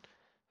Whitman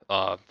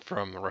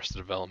from Arrested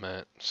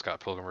Development, Scott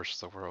Pilgrim vs.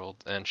 the World,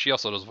 and she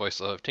also does voice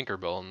of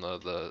Tinkerbell in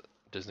the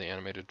Disney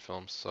animated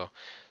films. So,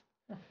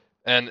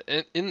 and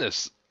in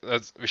this,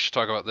 we should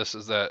talk about this,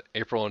 is that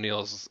April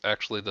O'Neil is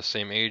actually the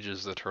same age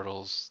as the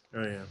Turtles.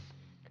 Oh yeah.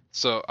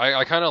 So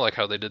I kind of like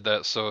how they did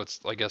that. So it's,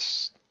 I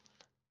guess,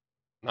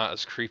 not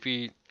as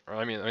creepy.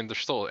 I mean, they're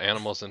still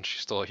animals and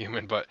she's still a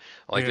human, but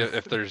like Yeah.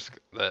 if there's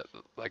that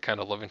like kind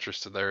of love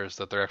interest to theirs,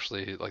 that they're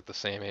actually like the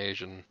same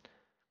age and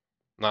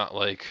not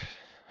like.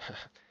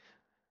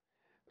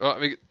 Well, I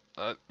mean,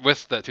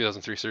 with that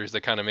 2003 series, they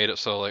kind of made it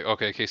so like,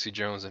 okay, Casey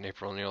Jones and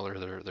April O'Neil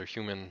are their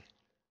human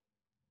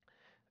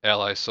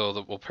allies, so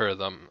that we'll pair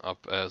them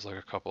up as like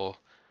a couple.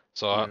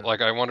 So Yeah.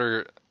 like, I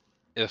wonder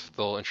if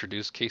they'll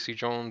introduce Casey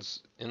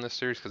Jones in this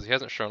series because he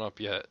hasn't shown up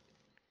yet.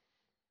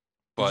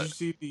 Did But you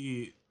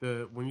see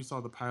the when you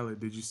saw the pilot?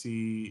 Did you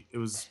see it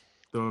was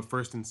the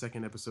first and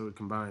second episode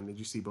combined? Did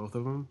you see both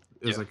of them?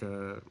 It was yeah, like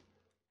a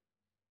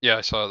yeah,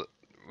 I saw.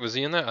 Was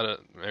he in that?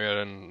 Maybe I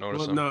didn't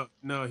notice well, him.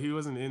 no, he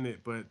wasn't in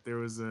it, but there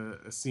was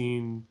a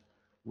scene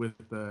with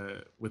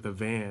a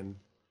van,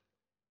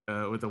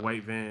 with a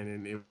white van,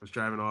 and it was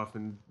driving off,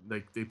 and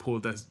like they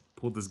pulled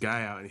this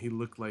guy out, and he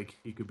looked like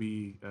he could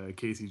be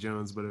Casey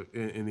Jones, but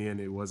in the end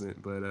it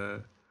wasn't.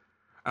 But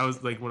I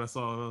was like, when I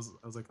saw him,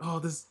 I was like, oh,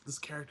 this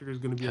character is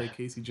gonna be like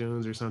Casey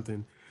Jones or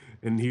something,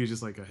 and he was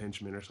just like a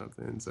henchman or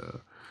something.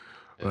 So,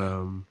 Yeah,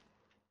 um,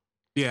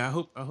 yeah,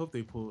 I hope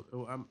they pull.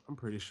 Oh, I'm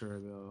pretty sure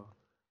they'll.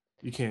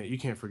 You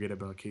can't forget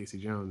about Casey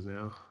Jones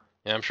now.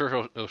 yeah, I'm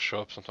sure he'll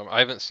show up sometime. I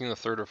haven't seen the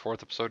third or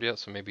fourth episode yet,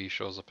 so maybe he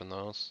shows up in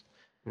those.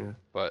 Yeah,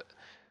 But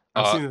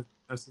uh,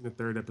 I've seen the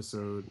third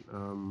episode.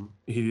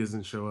 He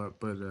doesn't show up,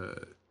 but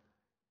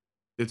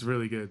it's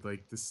really good.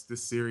 Like this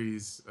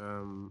series,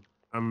 I'm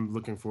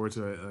looking forward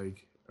to it.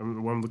 Like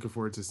I'm looking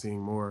forward to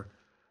seeing more.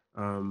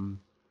 Um,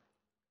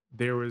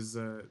 there's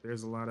a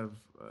lot of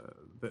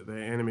the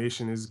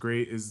animation is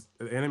great. Is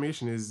the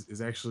animation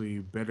is actually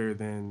better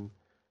than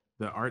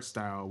the art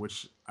style,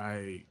 which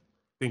I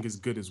think is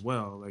good as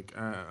well. Like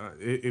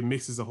it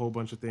mixes a whole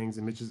bunch of things.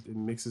 It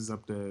mixes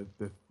up the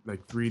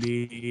like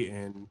 3D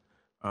and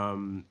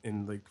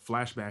like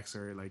flashbacks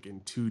are like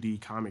in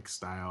 2D comic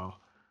style.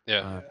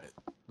 yeah, Uh,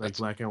 like that's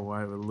black and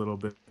white with a little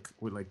bit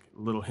with like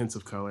little hints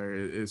of color.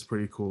 It's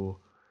pretty cool.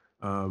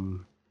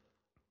 Um,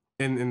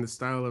 and the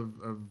style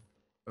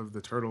of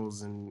the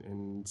turtles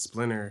and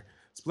Splinter.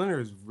 Splinter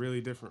is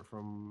really different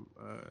from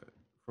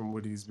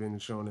what he's been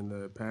shown in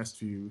the past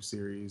few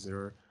series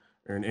or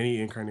in any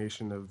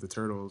incarnation of the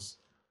turtles.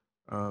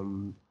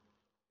 Um,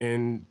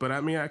 and but I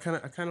mean, I kind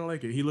of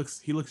like it. He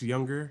looks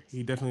younger.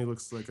 He definitely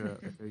looks like a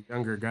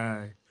younger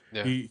guy.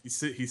 yeah. He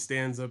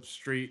stands up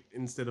straight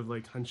instead of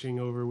like hunching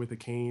over with a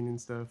cane and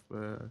stuff.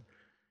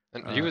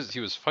 And Uh, he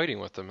was fighting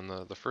with them in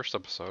the first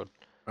episode.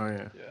 oh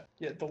yeah,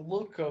 Yeah, the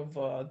look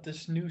of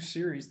this new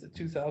series, the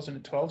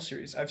 2012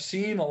 series, I've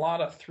seen a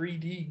lot of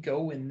 3D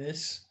go in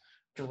this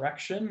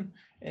direction,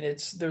 and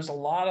there's a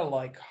lot of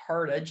like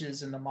hard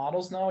edges in the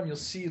models now, and you'll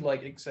see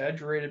like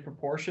exaggerated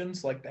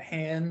proportions, like the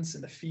hands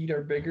and the feet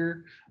are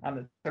bigger on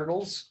the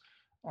turtles,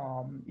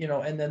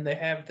 and then they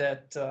have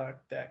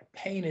that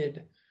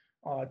painted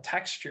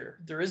texture.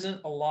 There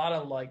isn't a lot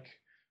of like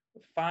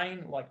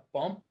fine like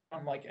bump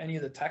on like any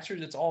of the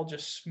textures. It's all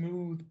just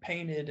smooth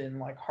painted and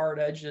like hard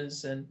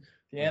edges, and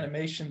the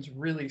animation's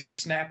really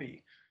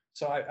snappy.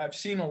 So I've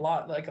seen a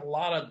lot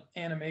of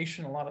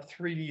animation, a lot of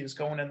 3D is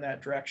going in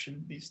that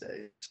direction these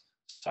days.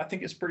 So I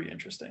think it's pretty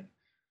interesting.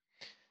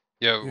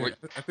 Yeah, yeah.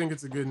 I think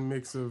it's a good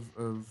mix of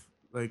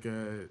like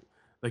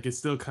like it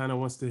still kind of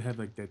wants to have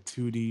like that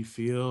 2D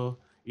feel,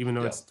 even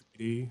though Yeah. it's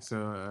 3D.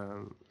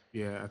 So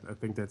yeah, I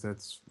think that's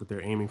what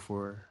they're aiming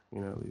for,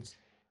 at least.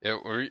 yeah.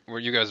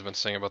 What you guys have been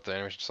saying about the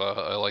animation style,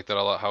 I like that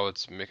a lot. How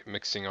it's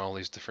mixing all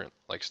these different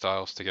like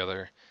styles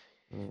together.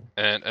 Mm.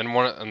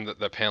 And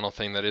the panel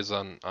thing that is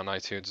on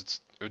iTunes,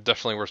 it's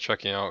definitely worth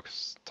checking out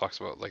because it talks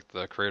about like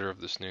the creator of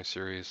this new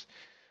series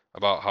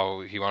about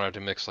how he wanted to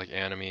mix like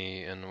anime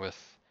and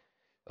with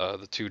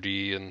the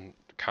 2D and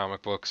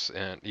comic books,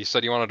 and he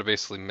said he wanted to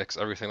basically mix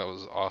everything that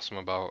was awesome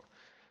about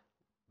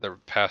the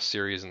past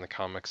series and the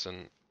comics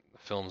and the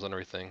films and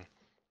everything,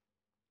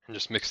 and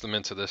just mix them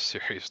into this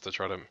series to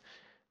try to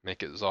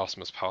make it as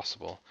awesome as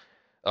possible.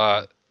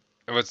 It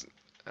was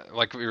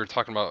like we were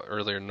talking about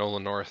earlier.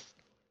 Nolan North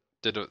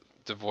did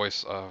the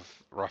voice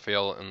of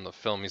Raphael in the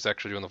film. He's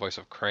actually doing the voice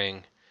of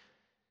Krang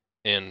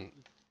in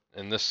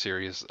this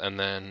series, and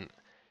then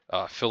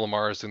Phil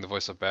Lamar is doing the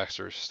voice of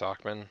Baxter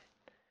Stockman,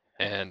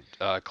 and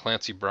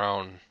Clancy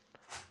Brown,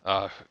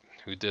 uh,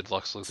 who did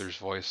Lex Luthor's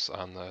voice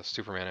on the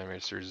Superman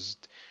animated series, is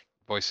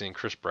voicing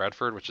Chris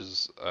Bradford, which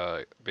is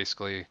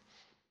basically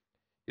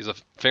he's a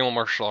famous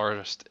martial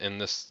artist in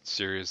this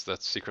series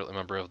that's secretly a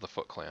member of the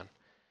Foot Clan.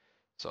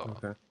 So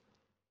Okay.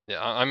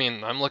 yeah, I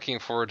mean, I'm looking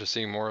forward to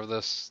seeing more of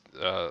this.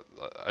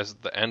 As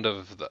the end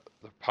of the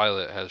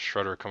pilot has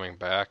Shredder coming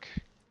back,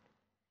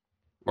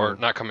 or Yeah.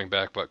 not coming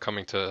back, but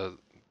coming to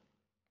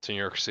New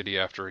York City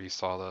after he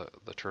saw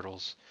the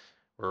turtles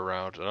were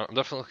around. And I'm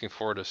definitely looking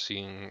forward to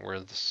seeing where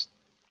this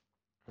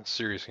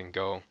series can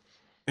go.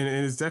 And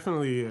it's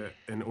definitely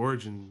an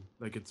origin,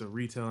 like it's a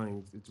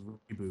retelling, it's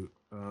a reboot.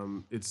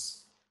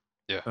 It's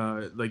Yeah,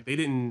 like they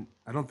didn't.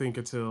 I don't think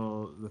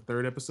until the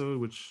third episode,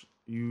 which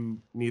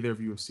neither of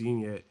you have seen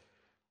yet,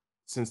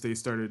 since they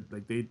started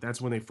like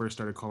that's when they first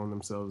started calling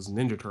themselves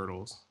Ninja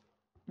Turtles.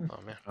 oh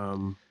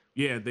man,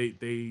 Yeah,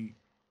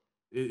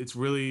 it's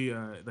really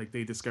like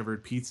they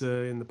discovered pizza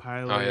in the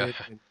oh yeah, pilot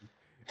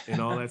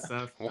and all that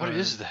stuff. what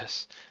is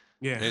this?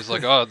 Yeah, And he's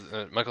like, oh,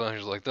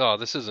 Michelangelo's like, oh,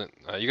 this isn't.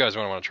 You guys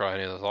don't want to try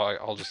any of this.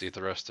 I'll just eat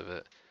the rest of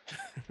it.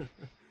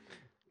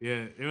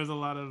 yeah, it was a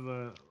lot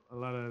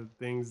of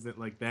things that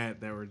like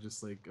that were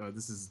just like, oh,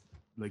 this is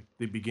like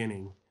the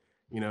beginning.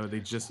 They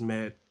just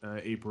met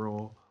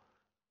April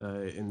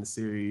in the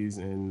series,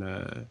 and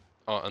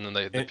Oh, and then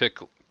they and,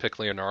 pick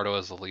Leonardo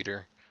as the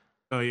leader.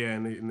 Oh yeah,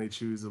 and they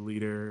choose a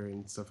leader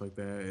and stuff like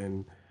that,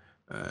 and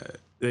uh,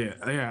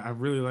 yeah, I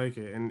really like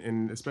it,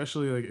 and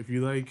especially like if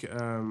you like,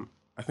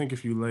 I think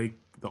if you like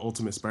the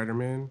Ultimate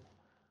Spider-Man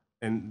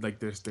and like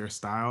their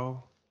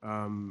style,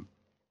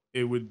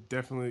 it would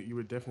definitely you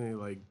would definitely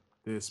like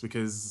this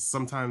because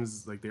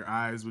sometimes like their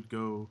eyes would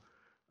go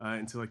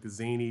into like the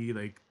zany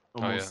like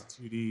Oh yeah, almost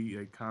 2D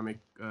like comic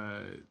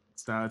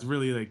style. It's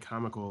really like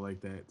comical like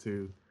that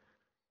too,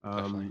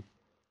 definitely. um,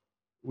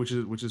 which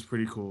is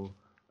pretty cool.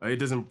 It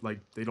doesn't like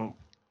they don't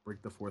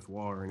break the fourth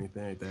wall or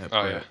anything like that,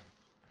 Oh yeah,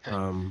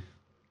 um,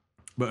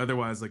 but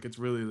otherwise like it's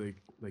really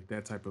like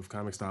that type of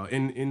comic style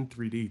in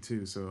 3D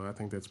too. So I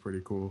think that's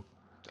pretty cool.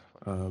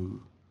 definitely.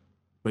 Um,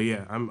 but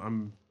yeah,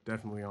 I'm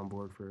definitely on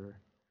board for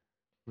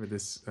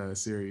this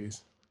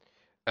series.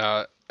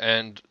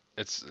 And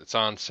it's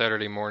on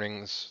Saturday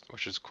mornings,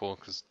 which is cool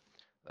because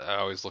I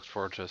always looked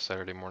forward to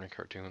Saturday morning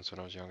cartoons when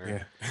I was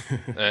younger. Yeah.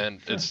 And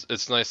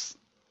it's nice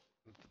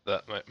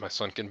that my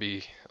son can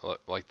be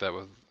like that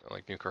with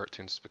like new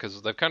cartoons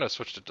because they've kind of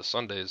switched it to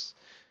Sundays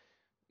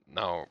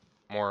now,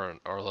 more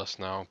or less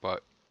now,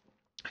 but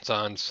it's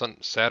on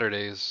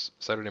Saturday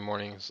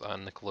mornings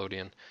on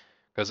Nickelodeon.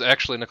 Because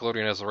actually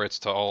Nickelodeon has the rights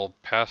to all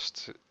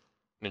past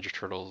Ninja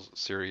Turtles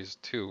series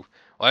too.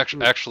 Well,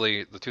 Hmm.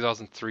 actually the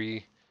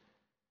 2003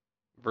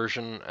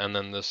 version, and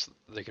then this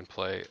they can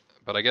play.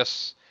 But I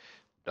guess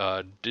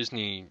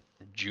Disney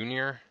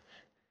Junior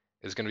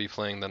is going to be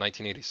playing the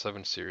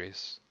 1987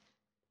 series.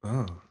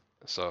 Oh.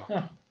 So,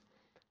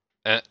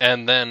 Huh.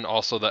 and then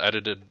also the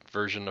edited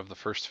version of the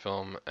first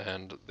film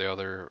and the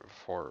other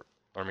four,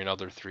 I mean,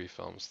 other three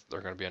films,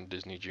 they're going to be on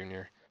Disney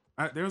Junior.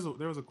 There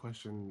was a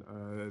question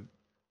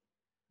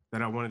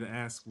that I wanted to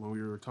ask when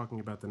we were talking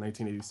about the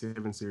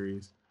 1987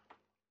 series.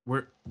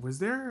 Where was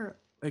there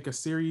like a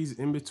series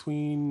in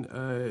between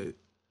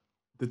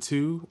the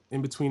two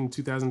in between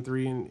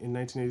 2003 and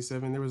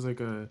 1987? There was like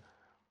a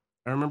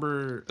I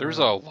remember There's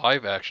a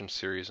live action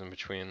series in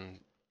between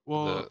the.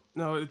 well,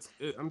 no,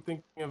 I'm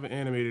thinking of an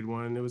animated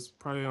one. It was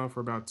probably on for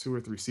about 2 or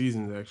 3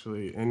 seasons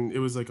actually, and it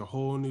was like a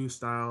whole new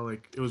style.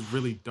 Like it was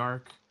really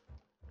dark.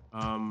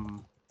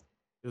 Um,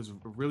 it was a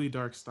really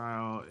dark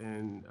style,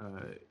 and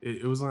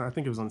it was on. I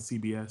think it was on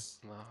CBS,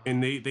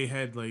 and they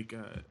had like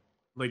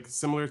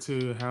similar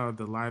to how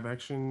the live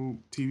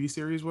action TV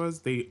series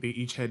was. They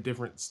each had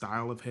different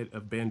style of head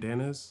of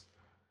bandanas.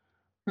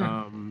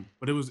 Hmm.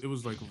 But it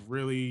was like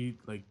really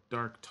like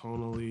dark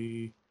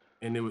tonally,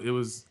 and it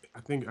was I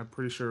think I'm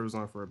pretty sure it was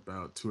on for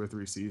about 2 or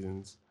 3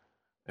 seasons,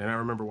 and I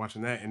remember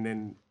watching that, and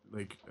then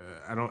like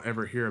I don't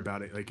ever hear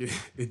about it. Like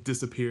it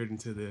disappeared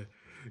into the,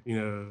 you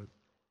know,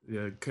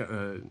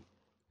 the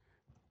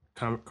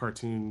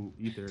cartoon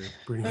ether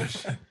pretty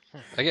much. I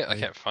Like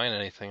can't find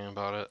anything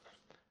about it.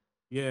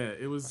 yeah,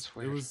 That's it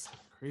weird. was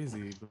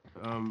crazy. But,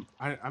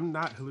 I'm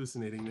not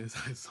hallucinating this.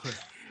 I swear.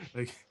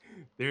 Like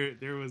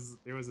there was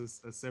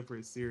a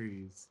separate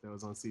series that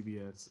was on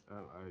CBS.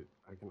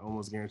 I can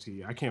almost guarantee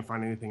you. I can't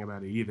find anything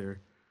about it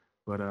either.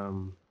 But I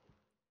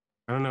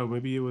don't know.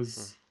 Maybe it Hmm.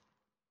 was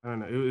I don't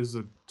know. It was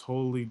a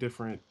totally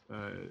different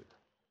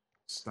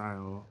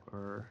style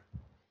or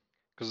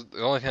Because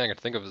the only thing I can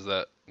think of is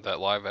that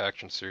live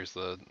action series,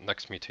 The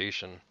Next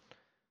Mutation,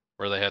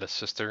 where they had a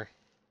sister,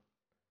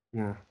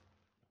 yeah.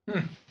 Hmm.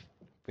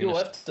 You'll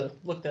Venus. have to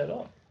look that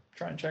up.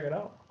 Try and check it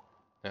out.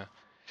 Yeah.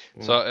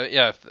 Yeah. So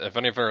yeah, if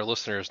any of our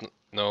listeners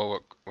know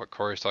what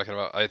Corey's talking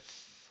about, I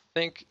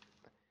think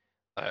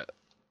I,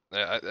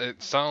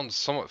 it sounds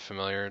somewhat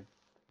familiar,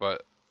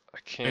 but I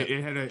can't.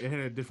 It had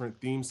a different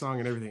theme song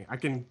and everything. I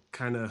can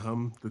kind of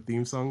hum the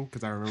theme song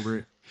because I remember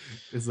it.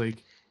 It's like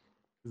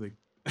it's like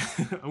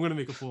I'm gonna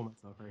make a fool of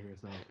myself right here,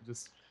 so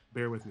just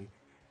bear with me.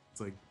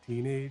 It's like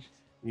Teenage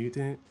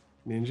Mutant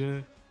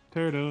Ninja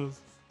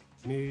Turtles,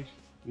 Teenage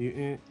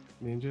Mutant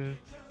Ninja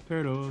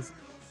Turtles.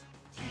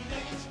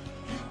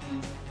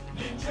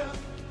 Ninja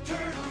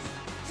Turtles,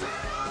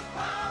 turtle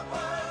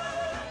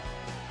power.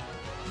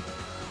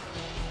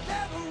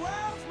 They're the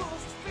world's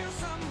most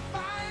fearsome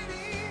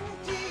fighting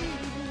team.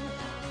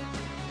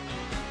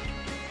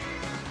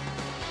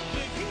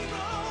 The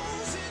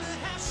heroes in a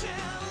half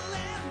shell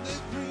and the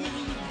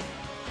green.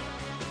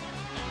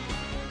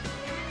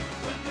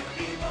 When the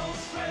evil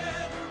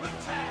shredder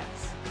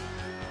attacks,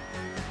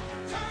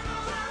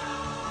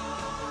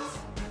 turtles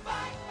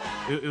fight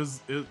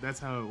back. That's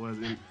how it was.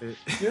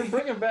 You're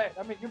bringing back.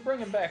 I mean, you're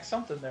bringing back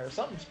something there.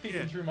 Something's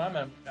peeking Yeah, through my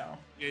memory now.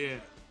 yeah,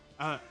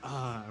 yeah.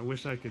 I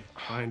wish I could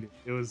find it.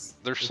 There's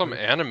It's some like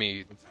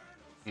anime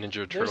Ninja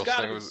There's Turtles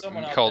got thing to be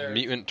someone out called there.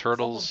 Mutant Someone.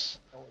 Turtles.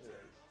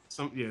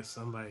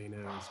 somebody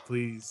knows.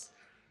 Please,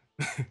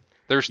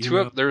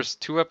 email. There's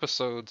two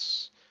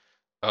episodes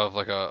of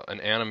like an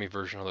anime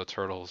version of the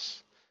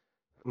Turtles.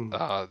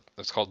 Mm,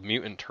 It's called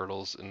Mutant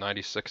Turtles in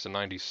 '96 and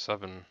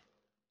 '97.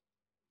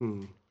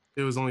 mm.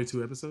 It was only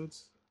 2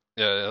 episodes.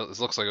 Yeah, it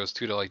looks like it was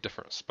two to like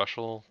different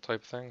special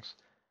type things.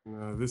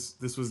 No, this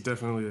was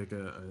definitely like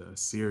a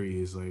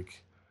series,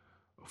 like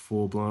a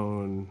full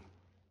blown.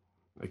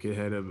 Like it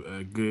had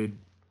a good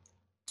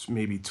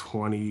maybe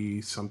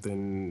 20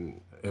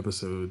 something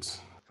episodes.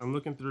 I'm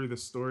looking through the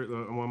story.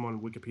 I'm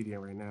on Wikipedia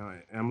right now,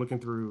 and I'm looking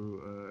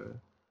through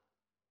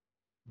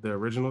the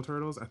original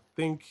Turtles. I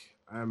think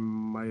I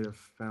might have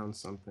found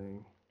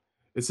something.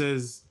 It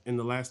says in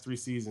the last 3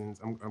 seasons,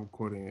 I'm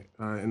quoting it.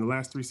 In the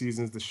last 3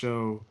 seasons, the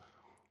show,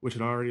 which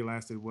had already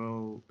lasted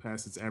well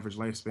past its average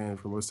lifespan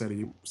for most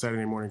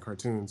Saturday morning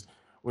cartoons,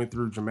 went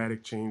through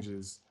dramatic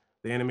changes.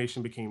 The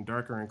animation became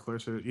darker and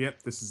closer.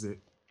 Yep, this is it.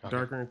 Okay.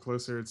 Darker and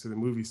closer to the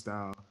movie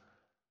style.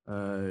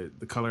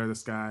 The color of the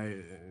sky,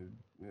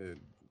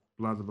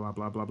 blah blah blah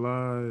blah blah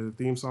blah. The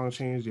theme song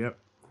changed. Yep.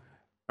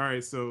 All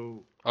right,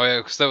 so Oh yeah,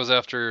 because that was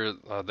after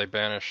they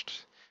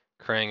banished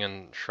Krang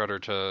and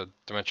Shredder to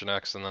Dimension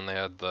X, and then they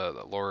had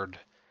the Lord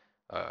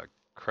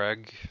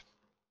Craig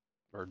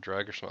or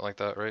Dreg or something like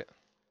that, right?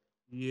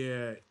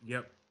 yeah,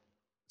 yep.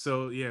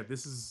 So yeah,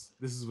 this is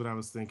what I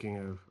was thinking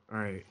of. All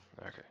right.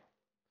 Okay.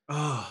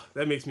 Oh,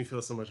 that makes me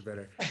feel so much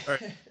better. All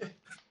right.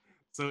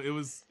 So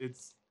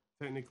it's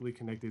technically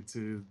connected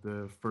to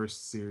the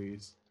first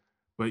series,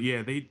 but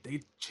yeah, they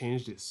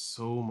changed it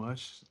so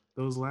much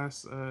those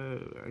last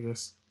I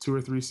guess 2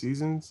 or 3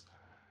 seasons.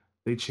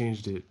 They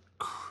changed it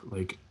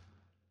like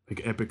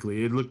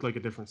epically. It looked like a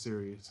different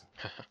series.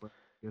 But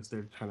I guess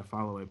they're trying to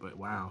follow it, but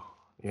wow.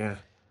 Yeah.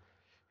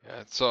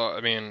 Yeah. So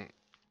I mean,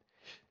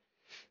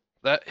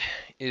 that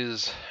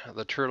is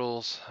the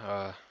Turtles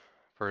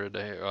for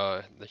today.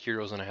 The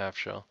Heroes in a Half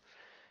Shell.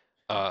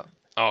 Uh,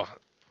 oh,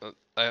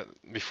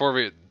 before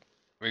we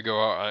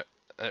go out,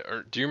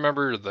 do you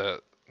remember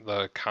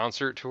the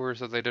concert tours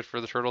that they did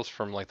for the Turtles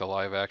from like the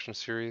live action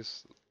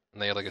series?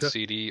 And they had like a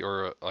CD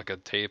or like a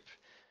tape.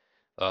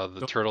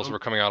 The Turtles were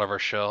coming out of our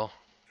shell.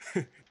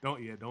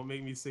 Don't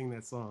make me sing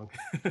that song.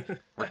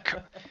 We're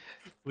co-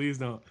 Please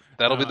don't.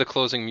 That'll be the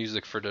closing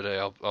music for today.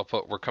 I'll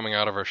put "We're Coming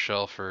Out of Our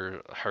Shell"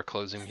 for our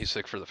closing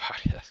music for the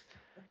podcast.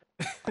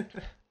 I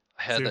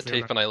had Seriously, that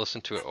tape and I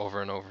listened to it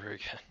over and over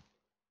again.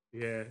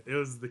 Yeah, it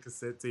was the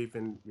cassette tape,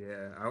 and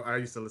yeah, I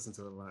used to listen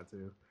to it a lot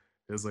too.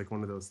 It was like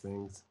one of those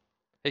things.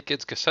 Hey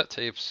kids, cassette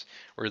tapes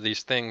were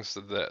these things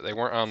that they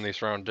weren't on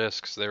these round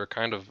discs. They were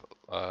kind of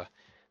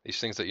these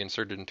things that you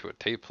inserted into a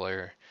tape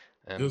player.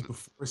 It was And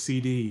before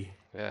CD.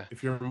 yeah,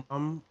 If your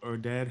mom or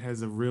dad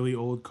has a really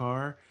old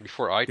car,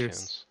 before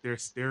iTunes. their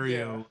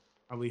stereo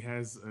probably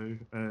has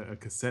a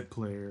cassette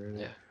player in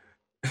it.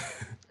 Yeah.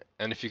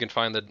 And if you can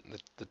find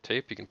the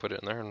tape, you can put it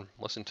in there and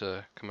listen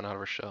to "Coming Out of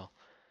Our Shell."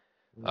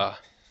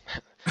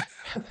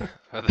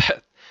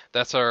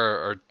 That's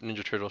our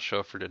Ninja Turtle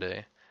show for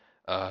today.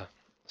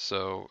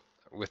 So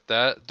with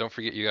that, don't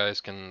forget you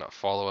guys can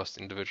follow us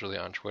individually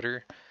on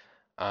Twitter.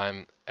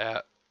 I'm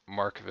at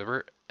Mark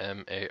Vibert,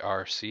 MarcVibbert.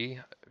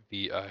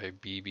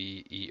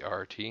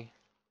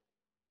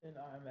 And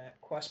I'm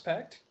at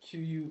QuestPact,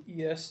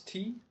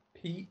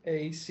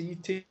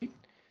 QuestPact.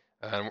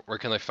 And where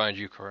can they find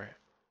you, Corey?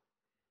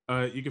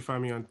 You can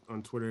find me on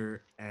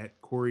Twitter at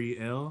Corey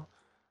L.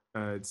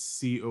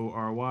 It's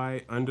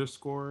CORY_EL.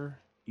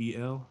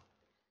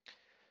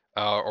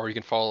 Or you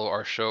can follow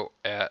our show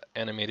at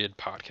Animated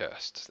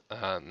Podcast.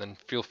 And then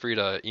feel free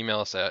to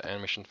email us at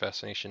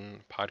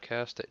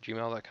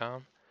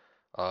animationfascinationpodcast@gmail.com.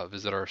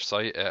 Visit our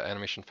site at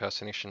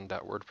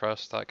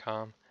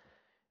animationfascination.wordpress.com.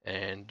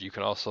 And you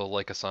can also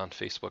like us on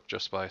Facebook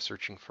just by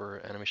searching for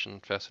Animation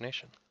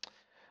Fascination.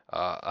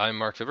 I'm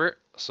Mark Vibert,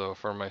 so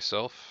for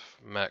myself,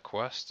 Matt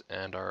Quest,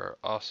 and our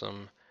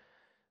awesomely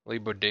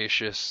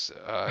bodacious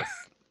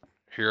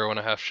hero and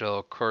a half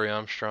shell, Corey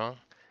Armstrong.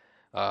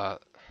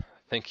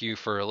 Thank you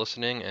for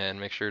listening, and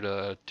make sure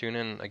to tune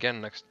in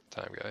again next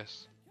time,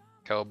 guys.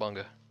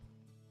 Cowabunga.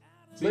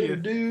 Later,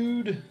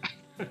 dude.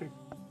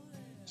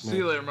 See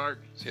you later, Mark.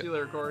 See See you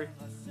later, Corey.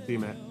 See you,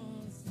 Matt.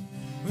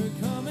 We're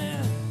coming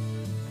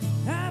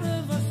out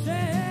of our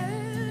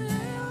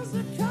shells.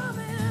 We're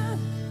coming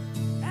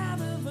out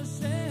of our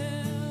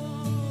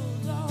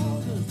shells.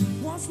 Oh, 'cause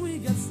once we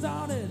got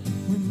started,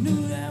 we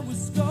knew that we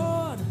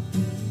scored.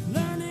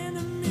 Learning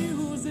the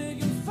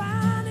music and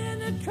finding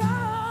the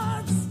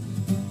chords.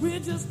 We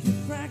just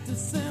kept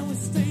practicing, we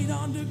stayed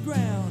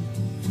underground.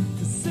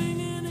 'Cause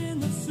singing in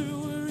the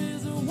sewer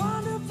is a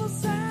wonderful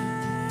sound.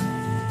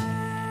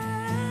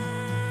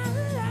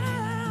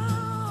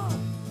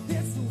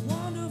 It's a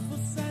wonderful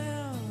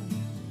sound.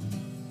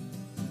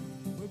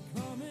 We're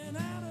coming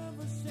out of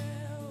our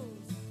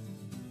shells.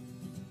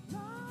 No,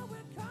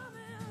 we're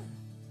coming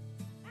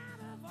out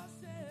of our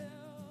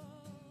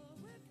shells.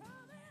 We're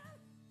coming out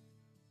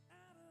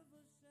of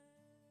our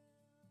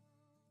shells.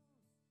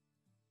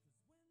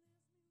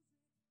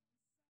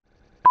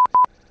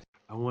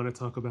 I want to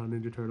talk about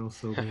Ninja Turtles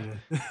so bad.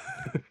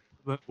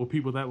 But well,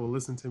 people that will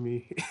listen to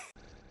me